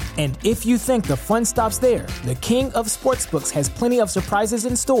outcome. And if you think the fun stops there, the King of Sportsbooks has plenty of surprises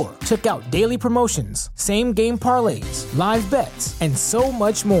in store. Check out daily promotions, same-game parlays, live bets, and so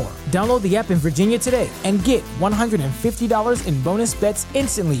much more. Download the app in Virginia today and get $150 in bonus bets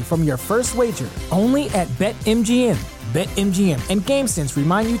instantly from your first wager. Only at BetMGM. BetMGM and GameSense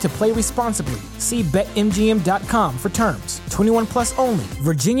remind you to play responsibly. See BetMGM.com for terms. 21 plus only.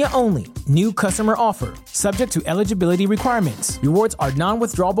 Virginia only. New customer offer. Subject to eligibility requirements. Rewards are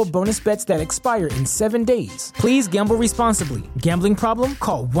non-withdrawable bonus bets that expire in 7 days. Please gamble responsibly. Gambling problem?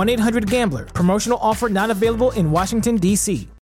 Call 1-800-GAMBLER. Promotional offer not available in Washington, D.C.